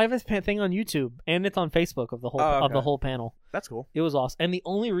have a thing on YouTube and it's on Facebook of the whole Oh, of the okay. whole panel. That's cool. It was awesome. And the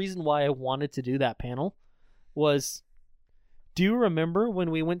only reason why I wanted to do that panel was, do you remember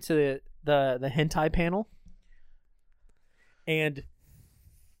when we went to the hentai panel? And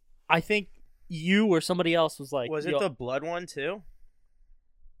I think you or somebody else was like, Was it "Yo," the blood one too?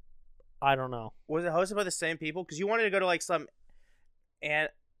 I don't know. Was it hosted by the same people? Because you wanted to go to like some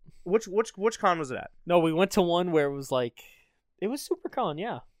Which con was it at? No, we went to one where it was SuperCon,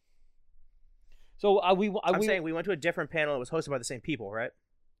 yeah. So I'm saying we went to a different panel. It was hosted by the same people, right?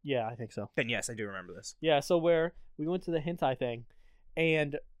 Yeah, I think so. Then yes, I do remember this. Yeah, so where we went to the hentai thing,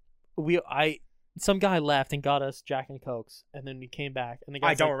 and some guy left and got us Jack and Cokes, and then we came back, and the I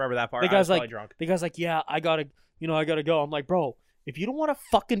guy's don't remember that part. The I was guy's probably like, drunk. the guy's like, yeah, I gotta go. I'm like, bro, if you don't want to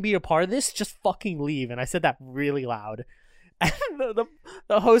fucking be a part of this, just fucking leave. And I said that really loud, and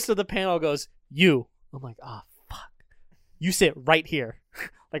the host of the panel goes, you. I'm like, ah, fuck. You sit right here,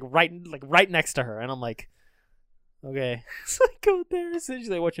 like right next to her, and I'm like, okay. So I go there, and she's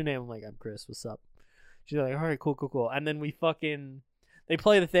like, what's your name? I'm like, I'm Chris. What's up? She's like, all right, cool. And then they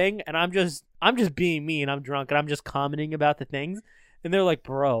play the thing, and I'm just being me, and I'm drunk, and I'm just commenting about the things, and they're like,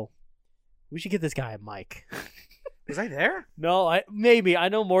 bro, we should get this guy a mic. Was I there? No, I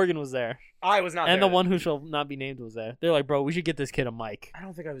know Morgan was there, I was not there. and the one who shall not be named was there. They're like, bro, we should get this kid a mic. I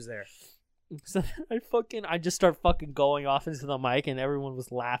don't think I was there. So I just start fucking going off into the mic, and everyone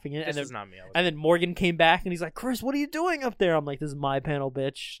was laughing. This And was not me. and then Morgan came back, and he's like, Chris, what are you doing up there? I'm like, this is my panel,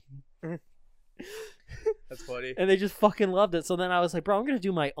 bitch. That's funny. And they just fucking loved it. So then I was like, bro, I'm gonna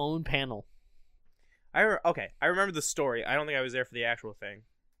do my own panel. I remember the story. I don't think I was there for the actual thing.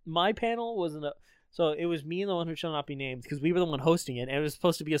 My panel wasn't so it was me and the one who shall not be named, because we were the one hosting it, and it was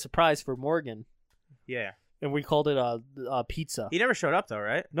supposed to be a surprise for Morgan, Yeah. and we called it pizza. He never showed up though,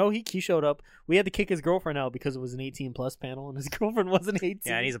 right? No, he showed up. We had to kick his girlfriend out because it was an 18+ panel, and his girlfriend wasn't 18.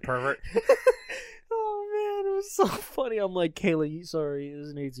 Yeah, and he's a pervert. Oh man, it was so funny. I'm like, Kayla, sorry, it was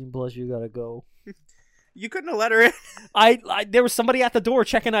an 18+. You gotta go. You couldn't have let her in. I there was somebody at the door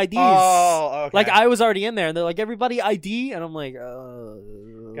checking IDs. Oh, okay. Like I was already in there, and they're like, everybody ID, and I'm like,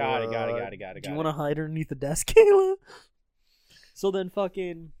 Got it. Do you want to hide underneath the desk, Kayla? So then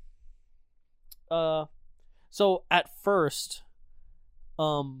fucking so at first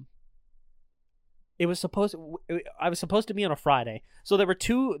I was supposed to be on a Friday. So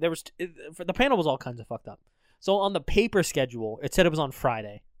the panel was all kinds of fucked up. So on the paper schedule, it said it was on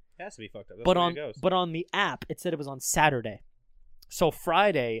Friday. It has to be fucked up. That's But the way on it goes. but on the app, it said it was on Saturday. So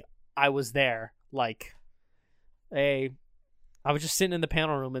Friday, I was there, like, I was just sitting in the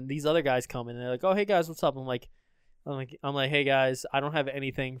panel room, and these other guys come in, and they're like, "Oh, hey guys, what's up?" I'm like, "Hey guys, I don't have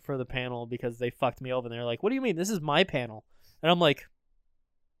anything for the panel because they fucked me over." And they're like, "What do you mean? This is my panel." And I'm like,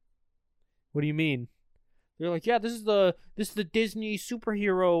 "What do you mean?" They're like, "Yeah, this is the Disney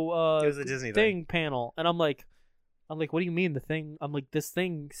superhero It was the Disney thing panel." And I'm like, "What do you mean the thing?" I'm like, "This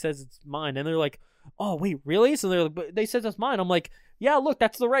thing says it's mine." And they're like, "Oh, wait, really?" So they're like, "But they said that's mine." I'm like, "Yeah, look,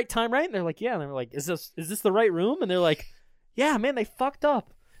 that's the right time, right?" And they're like, "Yeah." And they're like, "Is this the right room?" And they're like, "Yeah, man, they fucked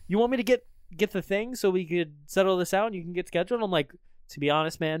up. You want me to get the thing so we could settle this out and you can get scheduled?" And I'm like, "To be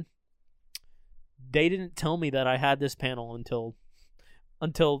honest, man, they didn't tell me that I had this panel until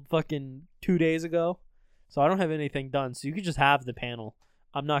fucking 2 days ago. So I don't have anything done. So you could just have the panel.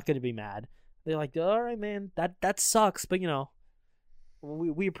 I'm not going to be mad." They're like, "All right, man, that sucks, but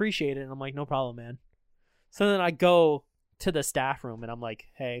we appreciate it." And I'm like, "No problem, man." So then I go to the staff room and I'm like,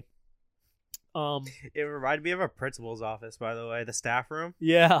 "Hey, It reminded me of our principal's office, by the way, the staff room.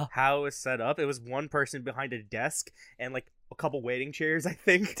 yeah." How it was set up. It was one person behind a desk and like a couple waiting chairs, I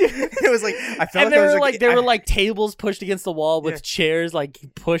think. It was like I felt And like there were like tables pushed against the wall with Yeah. chairs like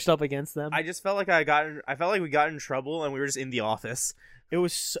pushed up against them. I just felt like I felt like we got in trouble and we were just in the office. It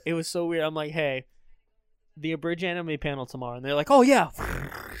was so weird. I'm like, "Hey, the Abridged Anime panel tomorrow," and they're like, "Oh yeah,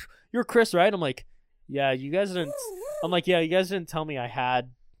 you're Chris, right?" I'm like, "Yeah, you guys didn't." I'm like, "Yeah, you guys didn't tell me I had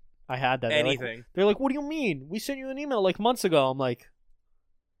that." Anything. They're like, "What do you mean? We sent you an email like months ago." I'm like,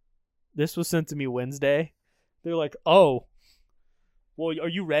 "This was sent to me Wednesday." They're like, "Oh, well, are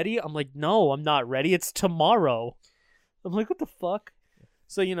you ready?" I'm like, "No, I'm not ready. It's tomorrow." I'm like, "What the fuck?"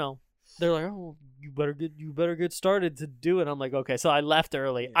 So they're like, "Oh, you better get started to do it." I'm like, "Okay." So I left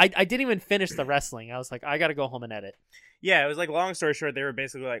early. I didn't even finish the wrestling. I was like, I gotta go home and edit. Yeah, it was like, long story short, they were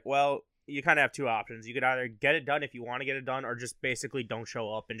basically like, well, you kind of have two options. You could either get it done if you want to get it done, or just basically don't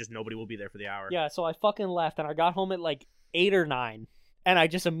show up and just nobody will be there for the hour. Yeah, so I fucking left, and I got home at like 8 or 9, and I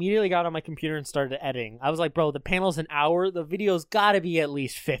just immediately got on my computer and started editing. I was like, "Bro, the panel's an hour. The video's got to be at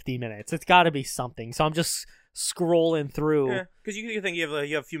least 50 minutes. It's got to be something." So I'm just scrolling through. Yeah, because you think you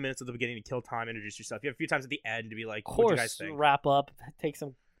have a few minutes at the beginning to kill time, introduce yourself. You have a few times at the end to be like, Of what do you course, guys think? wrap up, take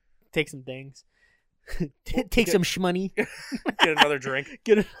some things, take some shmoney, Get another drink.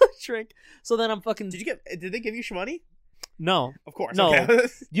 get a drink. So then I'm fucking. Did they give you shmoney? No, Of course. No. Okay.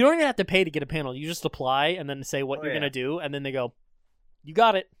 you don't even have to pay to get a panel. You just apply and then say what Oh, you're yeah. gonna do, and then they go, "You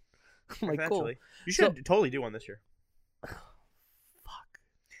got it." I'm like, "Cool." Eventually. You should totally do one this year. Fuck.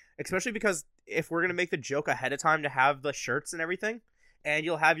 Especially because if we're going to make the joke ahead of time to have the shirts and everything, and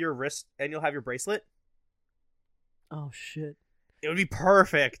you'll have your wrist and you'll have your bracelet. Oh shit. It would be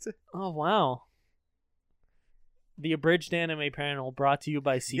perfect. Oh wow. The abridged anime panel brought to you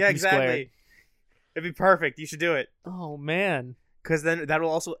by CP Yeah, exactly. Squared. It'd be perfect. You should do it. Oh man. Because then that will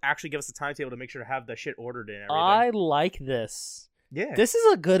also actually give us the timetable to make sure to have the shit ordered and everything. I like this. Yeah. This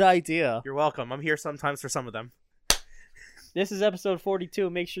is a good idea. You're welcome. I'm here sometimes for some of them. This is episode 42.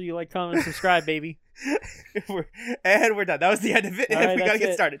 Make sure you like, comment, and subscribe, baby. And we're done. That was the end of it. All right, We gotta that's get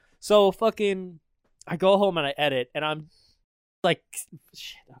it. started. So fucking, I go home and I edit, and I'm like,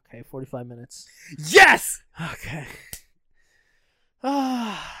 shit. Okay, 45 minutes. Yes! Okay.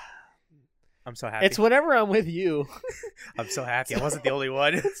 I'm so happy. It's whenever I'm with you. I'm so happy. I wasn't the only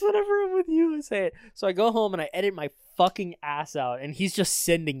one. It's whenever I'm with you. I say it. So I go home and I edit my fucking ass out, and he's just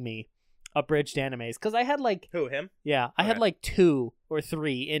sending me abridged animes because I had like, Who, him? yeah, I had Okay. like 2 or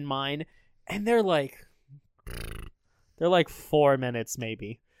 3 in mine, and they're like 4 minutes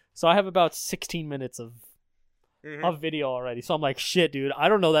maybe. So I have about 16 minutes of video already. So I'm like, shit, dude, I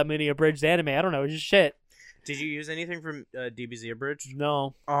don't know that many abridged anime. I don't know, just shit. Did you use anything from DBZ Abridged?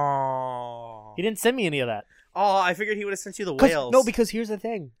 No, Oh. he didn't send me any of that. Oh, I figured he would have sent you the whales. No, because here's the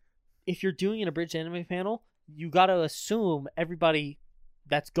thing: if you're doing an abridged anime panel, you gotta assume everybody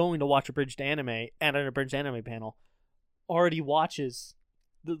that's going to watch abridged anime and an abridged anime panel already watches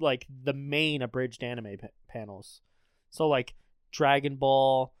the main abridged anime panels. So like Dragon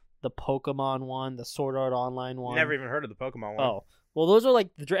Ball, the Pokemon one, the Sword Art Online one. Never even heard of the Pokemon one. Oh, well, those are like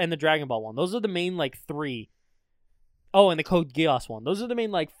and the Dragon Ball one. Those are the main like 3. Oh, and the Code Geass one. Those are the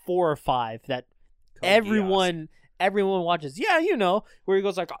main like 4 or 5 that Code everyone watches. Yeah, you know, where he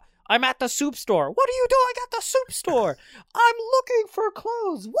goes like, I'm at the soup store. What are you doing at the soup store? I'm looking for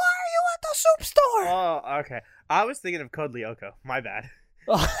clothes. Why are you at the soup store? Oh, okay. I was thinking of Code Lyoko. My bad.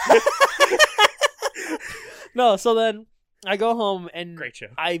 No, so then I go home and Great show.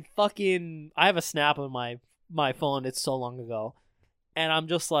 I have a snap on my phone. It's so long ago. And I'm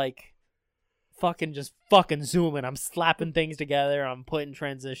just like fucking zooming. I'm slapping things together. I'm putting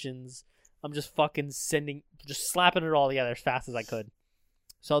transitions. I'm just fucking slapping it all together as fast as I could.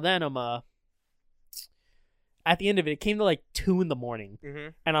 So then I'm at the end of it came to like 2 a.m, Mm-hmm.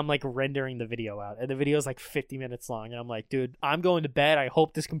 and I'm like rendering the video out, and the video is like 50 minutes long, and I'm like, dude, I'm going to bed. I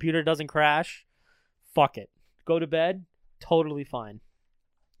hope this computer doesn't crash. Fuck it. Go to bed. Totally fine.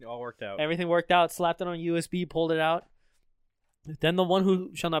 It all worked out. Everything worked out. Slapped it on USB. Pulled it out. Then the one who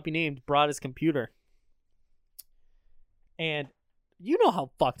shall not be named brought his computer, and you know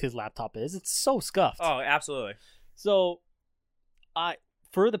how fucked his laptop is. It's so scuffed. Oh, absolutely. So,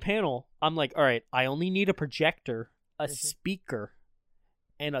 for the panel, I'm like, all right, I only need a projector, a speaker,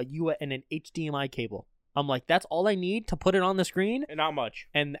 and and an HDMI cable. I'm like, that's all I need to put it on the screen And not much.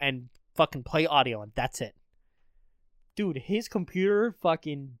 and fucking play audio, and that's it. Dude, his computer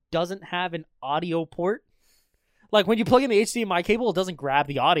fucking doesn't have an audio port. Like, when you plug in the HDMI cable, it doesn't grab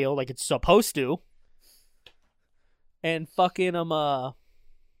the audio like it's supposed to. And fucking,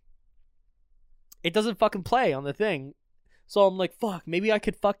 it doesn't fucking play on the thing. So I'm like, fuck, maybe I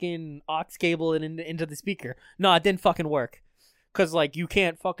could fucking aux cable it into the speaker. No, it didn't fucking work. Because, like, you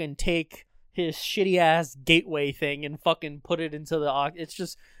can't fucking take his shitty-ass gateway thing and fucking put it into the aux. It's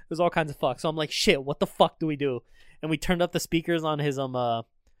just, there's all kinds of fuck. So I'm like, shit, what the fuck do we do? And we turned up the speakers on his laptop.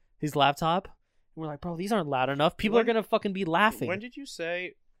 And we're like, bro, these aren't loud enough. People are going to fucking be laughing. When did you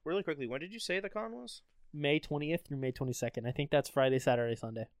say, really quickly, when did you say the con was? May 20th through May 22nd. I think that's Friday, Saturday,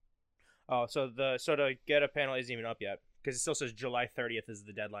 Sunday. Oh, so to get a panel isn't even up yet. Because it still says July 30th is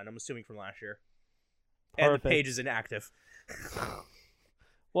the deadline. I'm assuming from last year. And Perfect. the page is inactive.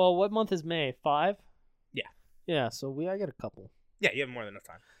 Well, what month is May? 5? Yeah. Yeah, so I got a couple. Yeah, you have more than enough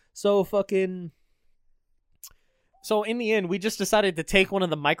time. So in the end, we just decided to take one of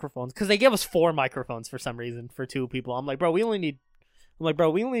the microphones because they gave us 4 microphones for some reason for 2 people. I'm like, bro, we only need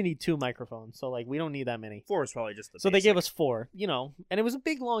 2 microphones, so like we don't need that many. 4 is probably just the So they basic. gave us 4, and it was a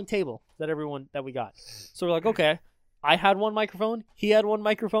big long table that we got. So we're like, okay, I had one microphone, he had one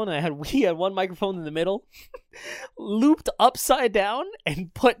microphone, and we had one microphone in the middle, looped upside down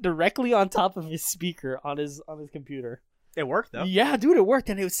and put directly on top of his speaker on his computer. It worked, though. Yeah, dude, it worked,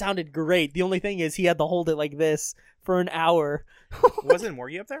 and it sounded great. The only thing is he had to hold it like this for an hour. Wasn't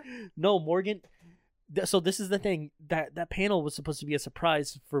Morgie up there? No, Morgan. So this is the thing. That panel was supposed to be a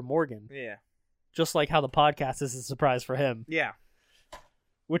surprise for Morgan. Yeah. Just like how the podcast is a surprise for him. Yeah.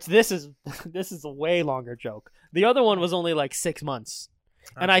 Which this is a way longer joke. The other one was only like 6 months.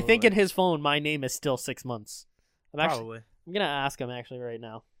 And I think in his phone, my name is still 6 months. I'm going to ask him actually right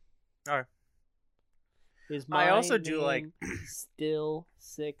now. All right. Is I my also do, name still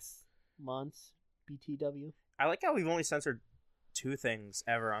 6 months? BTW. I like how we've only censored 2 things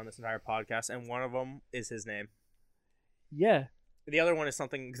ever on this entire podcast, and one of them is his name. Yeah. The other one is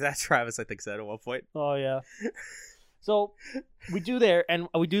something that Travis, I think, said at one point. Oh yeah. So we do there, and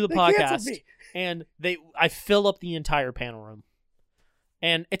we do the They canceled podcast, me. and I fill up the entire panel room,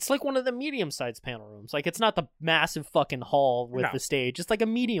 and it's like one of the medium-sized panel rooms. Like it's not the massive fucking hall with No. the stage. It's like a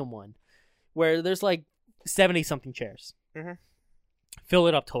medium one, where there's like 70-something chairs. Mhm. Fill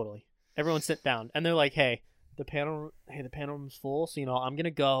it up totally. Everyone sit down, and they're like, "Hey, the panel room's full, so I'm gonna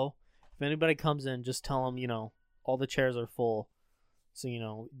go. If anybody comes in, just tell them all the chairs are full,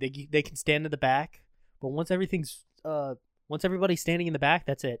 so they can stand in the back. But once everybody's standing in the back,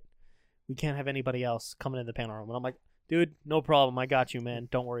 that's it. We can't have anybody else coming in the panel room." And I'm like, "Dude, no problem. I got you, man.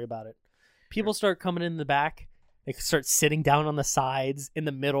 Don't worry about it." People start coming in the back. They start sitting down on the sides, in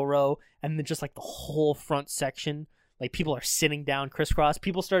the middle row, and then just like the whole front section. Like people are sitting down crisscross.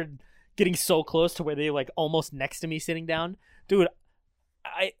 People started getting so close to where they like almost next to me sitting down. Dude,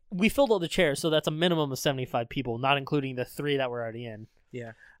 we filled all the chairs, so that's a minimum of 75 people, not including the 3 that were already in.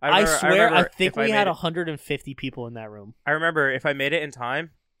 Yeah. I swear, I think if I we had made it- 150 people in that room. I remember if I made it in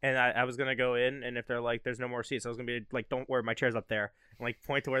time and I was going to go in, and if they're like, there's no more seats, I was going to be like, don't worry, my chair's up there. And like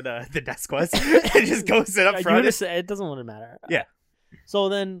point to where the desk was and just go sit up You front. would've said- it doesn't want to matter. Yeah. So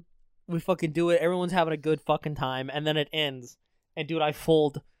then we fucking do it. Everyone's having a good fucking time, and then it ends. And dude, I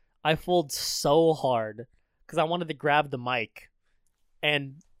fold so hard because I wanted to grab the mic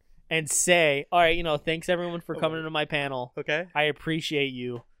and say, all right, thanks everyone for coming into my panel. Okay. I appreciate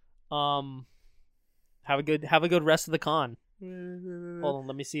you. Have a good rest of the con. Hold on,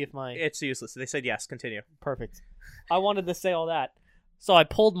 let me see if my It's useless. They said yes. Continue. perfect. I wanted to say all that, so I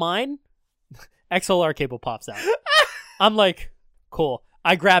pulled mine. XLR cable pops out. I'm like, cool.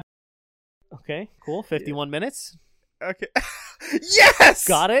 I grab. Okay, cool. 51 minutes. Okay. Yes.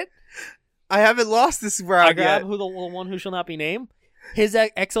 Got it. I haven't lost this I round grab yet. who the one who shall not be named. His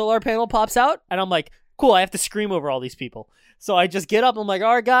XLR panel pops out, and I'm like, cool. I have to scream over all these people. So I just get up. I'm like,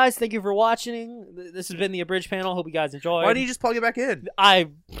 all right, guys, thank you for watching. This has been the Abridged panel. Hope you guys enjoyed. Why don't you just plug it back in? I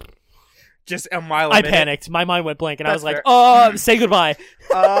Just a mile. I panicked. My mind went blank, and I That's was like, fair. oh, say goodbye.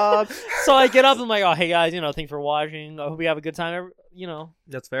 Um, So I get up. And I'm like, oh, hey guys, thanks for watching. I hope you have a good time.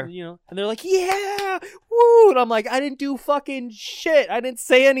 That's fair. And they're like, yeah, woo. And I'm like, I didn't do fucking shit. I didn't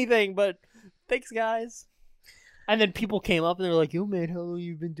say anything, but thanks, guys. And then people came up and they were like, yo, man, how long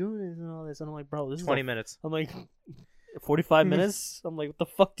you been doing this and all this? And I'm like, bro, this is 20 minutes. I'm like, 45 minutes? I'm like, what the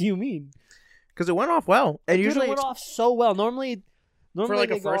fuck do you mean? Because it went off well. And Dude, usually it went off so well. Normally for like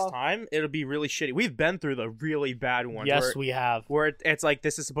they a go first off- time, it'll be really shitty. We've been through the really bad ones. Yes, we have. where it's like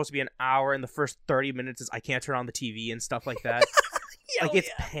this is supposed to be an hour, and the first 30 minutes is I can't turn on the TV and stuff like that. Like it's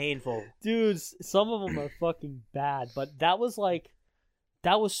painful. Dude, some of them are fucking bad, but that was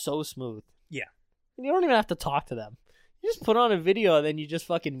so smooth. Yeah. And you don't even have to talk to them. You just put on a video and then you just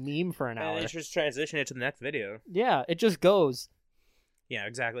fucking meme for an hour. And it's just transition it to the next video. Yeah, it just goes. Yeah,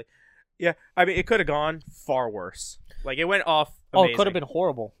 exactly. Yeah, I mean, it could have gone far worse. Like, it went off Oh, amazing. it could have been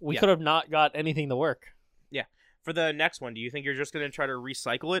horrible. We Yeah. could have not got anything to work. For the next one, do you think you're just going to try to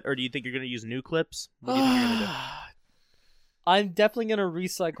recycle it, or do you think you're going to use new clips? What do you think you're going to do? I'm definitely gonna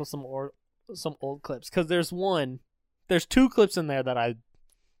recycle some old clips because there's 2 clips in there that I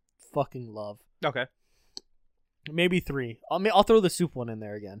fucking love. Okay. Maybe 3. I'll throw the soup one in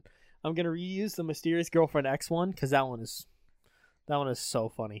there again. I'm gonna reuse the Mysterious Girlfriend X one because that one is so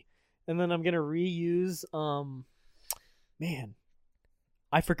funny. And then I'm gonna reuse man,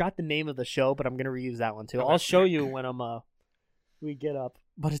 I forgot the name of the show, but I'm gonna reuse that one too. Okay. I'll show you when we get up.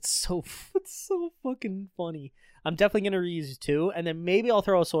 But it's so fucking funny. I'm definitely gonna reuse 2, and then maybe I'll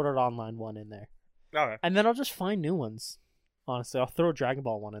throw a Sword Art Online one in there, Okay. and then I'll just find new ones. Honestly, I'll throw a Dragon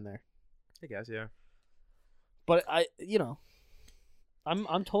Ball one in there. I guess, yeah. But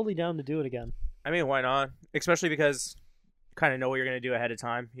I'm totally down to do it again. I mean, why not? Especially because you kind of know what you're going to do ahead of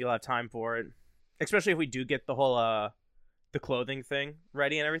time. You'll have time for it. Especially if we do get the whole the clothing thing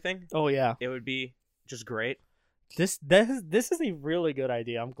ready and everything. Oh yeah, It would be just great. this is a really good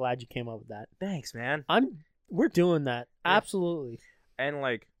idea. I'm glad you came up with that. Thanks, man. We're doing that. Yeah. Absolutely. And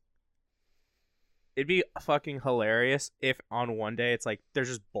like, it'd be fucking hilarious if on one day it's like there's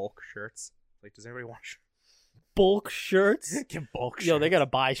just bulk shirts. Like, does everybody want Bulk shirts. get bulk shirts? Yo, they gotta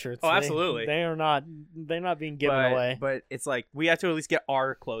buy shirts. Oh, absolutely. They're not being given away. But it's like we have to at least get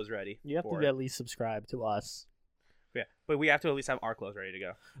our clothes ready. You have for to it. at least subscribe to us. Yeah, but we have to at least have our clothes ready to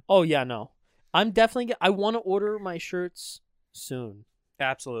go. Oh yeah, no. I'm definitely. I want to order my shirts soon.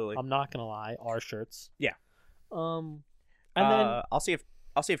 Absolutely. I'm not gonna lie, our shirts. Yeah. And then I'll see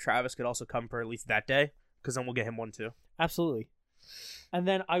if Travis could also come for at least that day, because then we'll get him one too. absolutely. And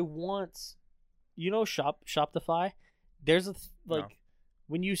then I want, Shopify. there's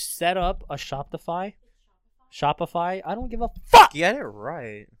when you set up a Shopify, I don't give a fuck. Get it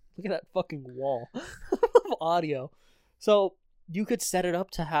right. Look at that fucking wall of audio. So you could set it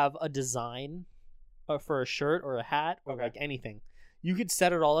up to have a design for a shirt or a hat or Okay. like anything. You could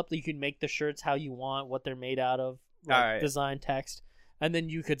set it all up that you can make the shirts how you want, what they're made out of, like All right. design text, and then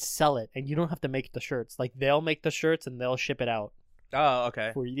you could sell it, and you don't have to make the shirts. Like they'll make the shirts and they'll ship it out Oh,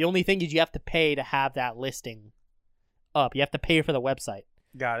 okay. for you. The only thing is you have to pay to have that listing up. You have to pay for the website,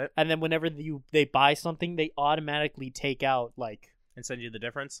 Got it. and then whenever they buy something, they automatically take out And send you the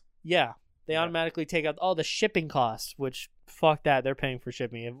difference? they Yeah. automatically take out all the shipping costs. Which fuck that, they're paying for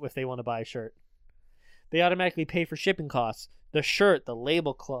shipping if they want to buy a shirt. They automatically pay for shipping costs. The shirt, the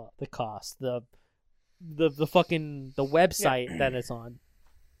label the cost, the fucking the website that it's on.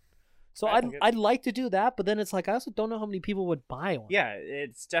 So I think I'd like to do that, but then it's like I also don't know how many people would buy one. Yeah,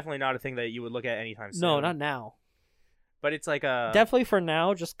 it's definitely not a thing that you would look at anytime soon. No, not now. But it's like a... Definitely for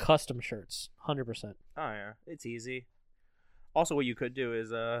now, just custom shirts, 100%. Oh, yeah. It's easy. Also, what you could do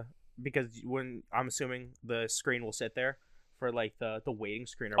is, because when I'm assuming the screen will sit there for, like, the waiting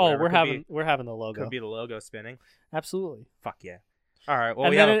screen or Oh, whatever. we're having the logo. Could be the logo spinning. Absolutely. Fuck yeah. All right, well,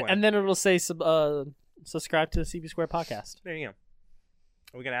 and we then have a plan. and then it'll say subscribe to the CB Square podcast. There you go.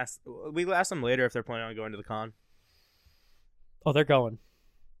 We'll ask them later if they're planning on going to the con. Oh, they're going.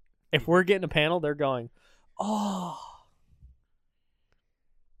 If we're getting a panel, they're going. Oh.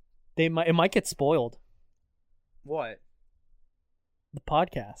 It might get spoiled, What? the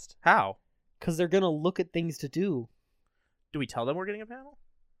podcast, How? because they're gonna look at things to do. Do we tell them we're getting a panel?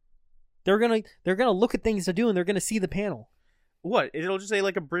 They're gonna look at things to do, and they're gonna see the panel. What? It'll just say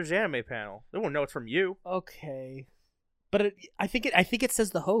like a British anime panel. They won't know it's from you. Okay, but I think it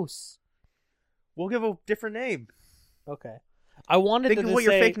says the hosts. We'll give a different name. Okay, I wanted Think to of what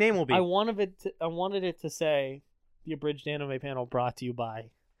say, your fake name will be. I wanted it to say the abridged anime panel brought to you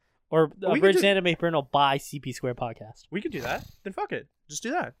by, or We could abridged do- anime panel by CP Square podcast. We could do that. Then fuck it. Just do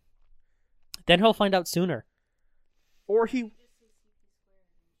that. Then he'll find out sooner. Or he...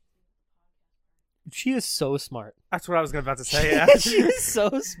 She is so smart. That's what I was about to say, yeah. She is so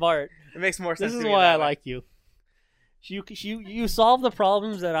smart. It makes more sense This is to me why that I way. like you. You solve the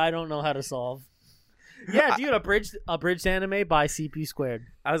problems that I don't know how to solve. Yeah, dude, abridged anime by CP Squared.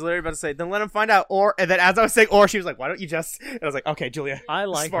 I was literally about to say, then let him find out. And then as I was saying she was like, why don't you just... And I was like, okay, Julia. I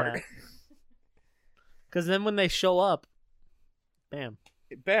like Smart. that. Because then when they show up, bam.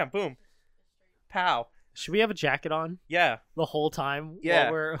 Bam, boom. Pow. Should we have a jacket on Yeah. the whole time? Yeah.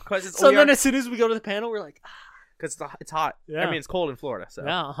 While we're... Because it's, So then as soon as we go to the panel, we're like, it's hot. Yeah. I mean, it's cold in Florida, so...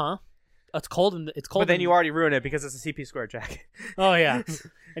 yeah, uh-huh. It's cold. It's cold. But then you already ruin it because it's a CP Square jacket. Oh, yeah.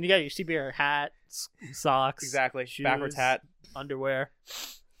 And you got your CP hat, socks. Exactly. shoes, Backwards hat. Underwear.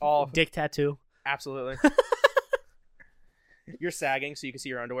 All... Dick tattoo. Absolutely. You're sagging so you can see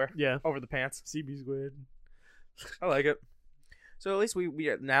your underwear Yeah. over the pants. CP Squared. I like it. So at least we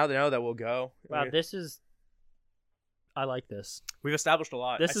now know that we'll go. Wow, this is... I like this. We've established a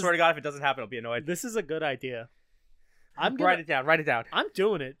lot. This I is- swear to God, if it doesn't happen, I'll be annoyed. This is a good idea. I'm gonna, Write it down. Write it down. I'm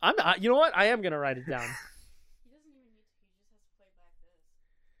doing it. You know what? I am gonna write it down.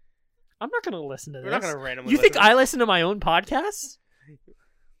 I'm not gonna listen to this. We're not gonna randomly. You think listen. I listen to my own podcast?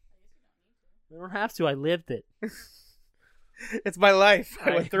 I don't have to. I lived it. It's my life.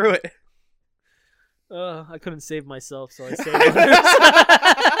 I went through it. I couldn't save myself, so I saved it.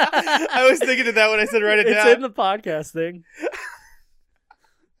 I was thinking of that when I said write it It's down. in the podcast thing.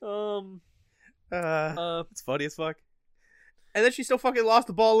 It's funny as fuck. And then she still fucking lost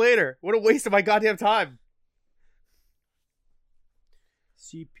the ball later. What a waste of my goddamn time.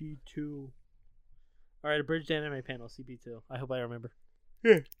 CP2. All right, abridged anime panel. CP2. I hope I remember.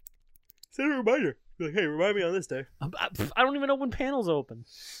 Yeah. Send a reminder. Be like, hey, remind me on this day. I don't even know when panels open.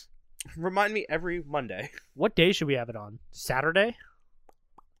 Remind me every Monday. What day should we have it on? Saturday?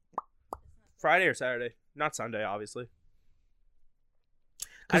 Friday or Saturday. Not Sunday, obviously.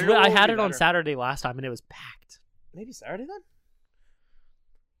 Because don't know I what would had be it on better. Saturday last time and it was packed. Maybe Saturday then?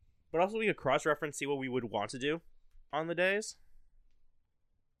 But also we could cross-reference, see what we would want to do on the days.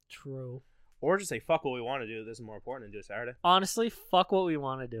 True. Or just say, fuck what we want to do. This is more important than do it Saturday. Honestly, fuck what we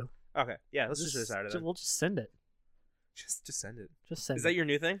want to do. Okay. Yeah, let's just do it Saturday then. We'll just send it. Just send it. Just send Is it. that your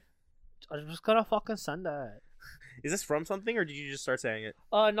new thing? I'm just gonna fucking send it. Is this from something, or did you just start saying it?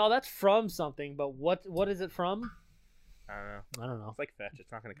 No, that's from something, but what is it from? I don't know. I don't know. It's like fetch.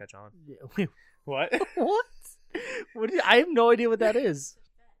 It's not going to catch on. Yeah, What? what? I have no idea what that is.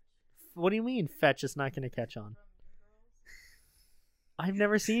 What do you mean fetch is not gonna catch on? I've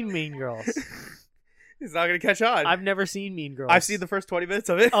never seen Mean Girls. It's not going to catch on. I've never seen Mean Girls. I've seen the first 20 minutes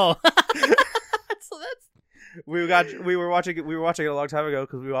of it. Oh. So We were watching it a long time ago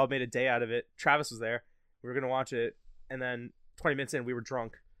because we all made a day out of it. Travis was there. We were gonna watch it, and then 20 minutes in, we were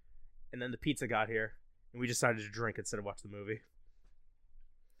drunk, and then the pizza got here, and we decided to drink instead of watch the movie.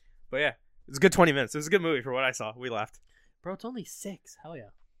 But yeah, it was a good 20 minutes. It was a good movie for what I saw. We left. Bro, it's only 6. Hell yeah.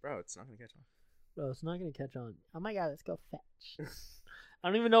 Bro, it's not gonna catch on. Bro, it's not gonna catch on. Oh my god, let's go fetch. I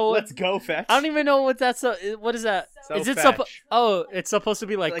don't even know what. Let's go fetch. I don't even know what that's. What is that? So Is it fetch. Oh, it's supposed to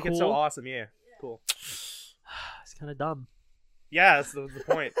be like cool. It's so awesome. Yeah, cool. It's kind of dumb. Yeah, that's the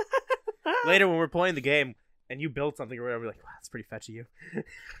point. Later when we're playing the game and you build something or whatever, we're like, wow, that's pretty fetchy. You.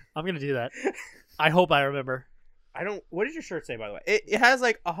 I'm gonna do that. I hope I remember. I don't. What did your shirt say, by the way? It has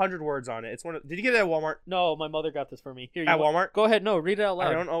like 100 words on it. It's one. Did you get it at Walmart? No, my mother got this for me. Here, At Walmart? Go ahead. No, read it out loud.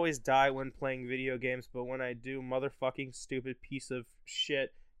 I don't always die when playing video games, but when I do, motherfucking stupid piece of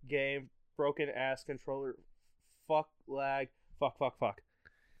shit game, broken ass controller, fuck lag, fuck.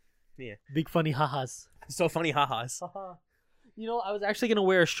 Yeah. Big funny ha-has. So funny, ha-has. You know, I was actually gonna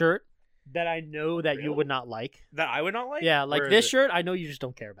wear a shirt that I know that you Really? would not like. That I would not like? Yeah, like Where this is it? shirt, I know you just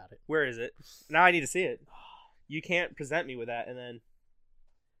don't care about it. Where is it? Now I need to see it. You can't present me with that and then...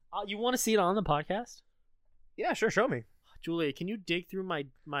 You want to see it on the podcast? Yeah, sure, show me. Julia, can you dig through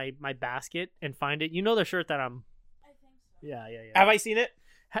my basket and find it? You know the shirt that I'm... I think so. Yeah. Have I seen it?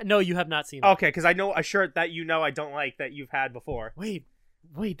 No, you have not seen it. Okay, because I know a shirt that you know I don't like that you've had before.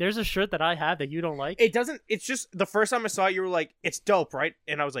 Wait, there's a shirt that I have that you don't like? It doesn't... It's just... The first time I saw it, you were like, it's dope, right?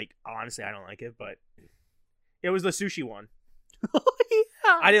 And I was like, oh, honestly, I don't like it, but... It was the sushi one. Yeah.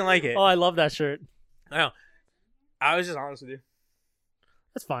 I didn't like it. Oh, I love that shirt. I know. I was just honest with you.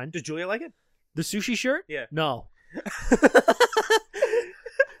 That's fine. Does Julia like it? The sushi shirt? Yeah. No.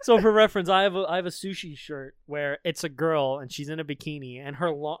 So for reference, I have a sushi shirt where it's a girl and she's in a bikini and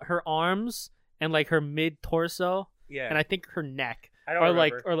her arms and like her mid torso Yeah. and I think her neck I don't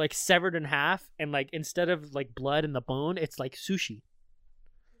remember. are like severed in half and like instead of like blood in the bone, it's like sushi.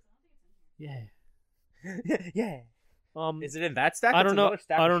 Yeah. Yeah. Is it in that stack? I It's don't know. another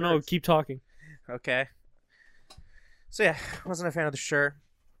stack I of don't know. shirts. Keep talking. Okay. So yeah, wasn't a fan of the shirt.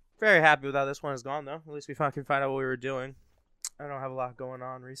 Very happy with how this one is gone though. At least we can find out what we were doing. I don't have a lot going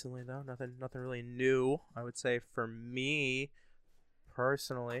on recently though. Nothing really new. I would say for me,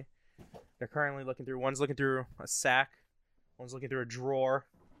 personally, they're currently looking through. One's looking through a sack. One's looking through a drawer.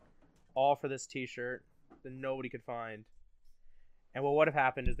 All for this T-shirt that nobody could find. And what would have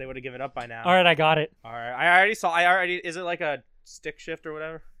happened is they would have given up by now. All right, I got it. All right. I already. Is it like a stick shift or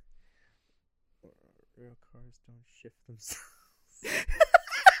whatever? Real cars don't shift themselves.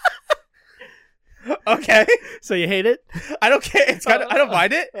 Okay. So you hate it? I don't care. It's kind of, I don't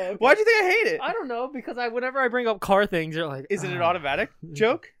mind it. Okay. Why do you think I hate it? I don't know because whenever I bring up car things, you're like, Is it an "Ah." automatic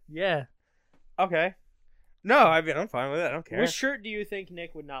joke? Yeah. Okay. No, I mean I'm fine with it. I don't care. Which shirt do you think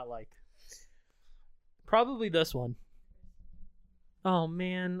Nick would not like? Probably this one. Oh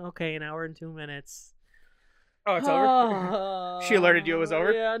man. Okay, an hour and 2 minutes. Oh, it's over. She alerted you it was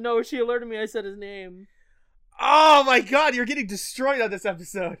over? Yeah, no, she alerted me I said his name. Oh my God, you're getting destroyed on this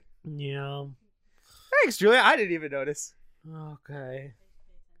episode. Yeah. Thanks, Julia. I didn't even notice. Okay.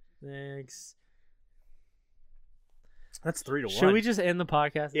 Thanks. That's 3-1. Should we just end the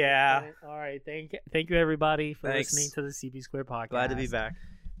podcast? at this Yeah. point? All right. Thank you everybody for Thanks. listening to the CB Square podcast. Glad to be back.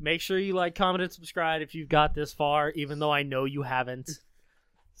 Make sure you like, comment, and subscribe if you've got this far, even though I know you haven't.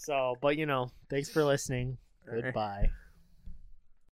 So, but thanks for listening. All right. Goodbye.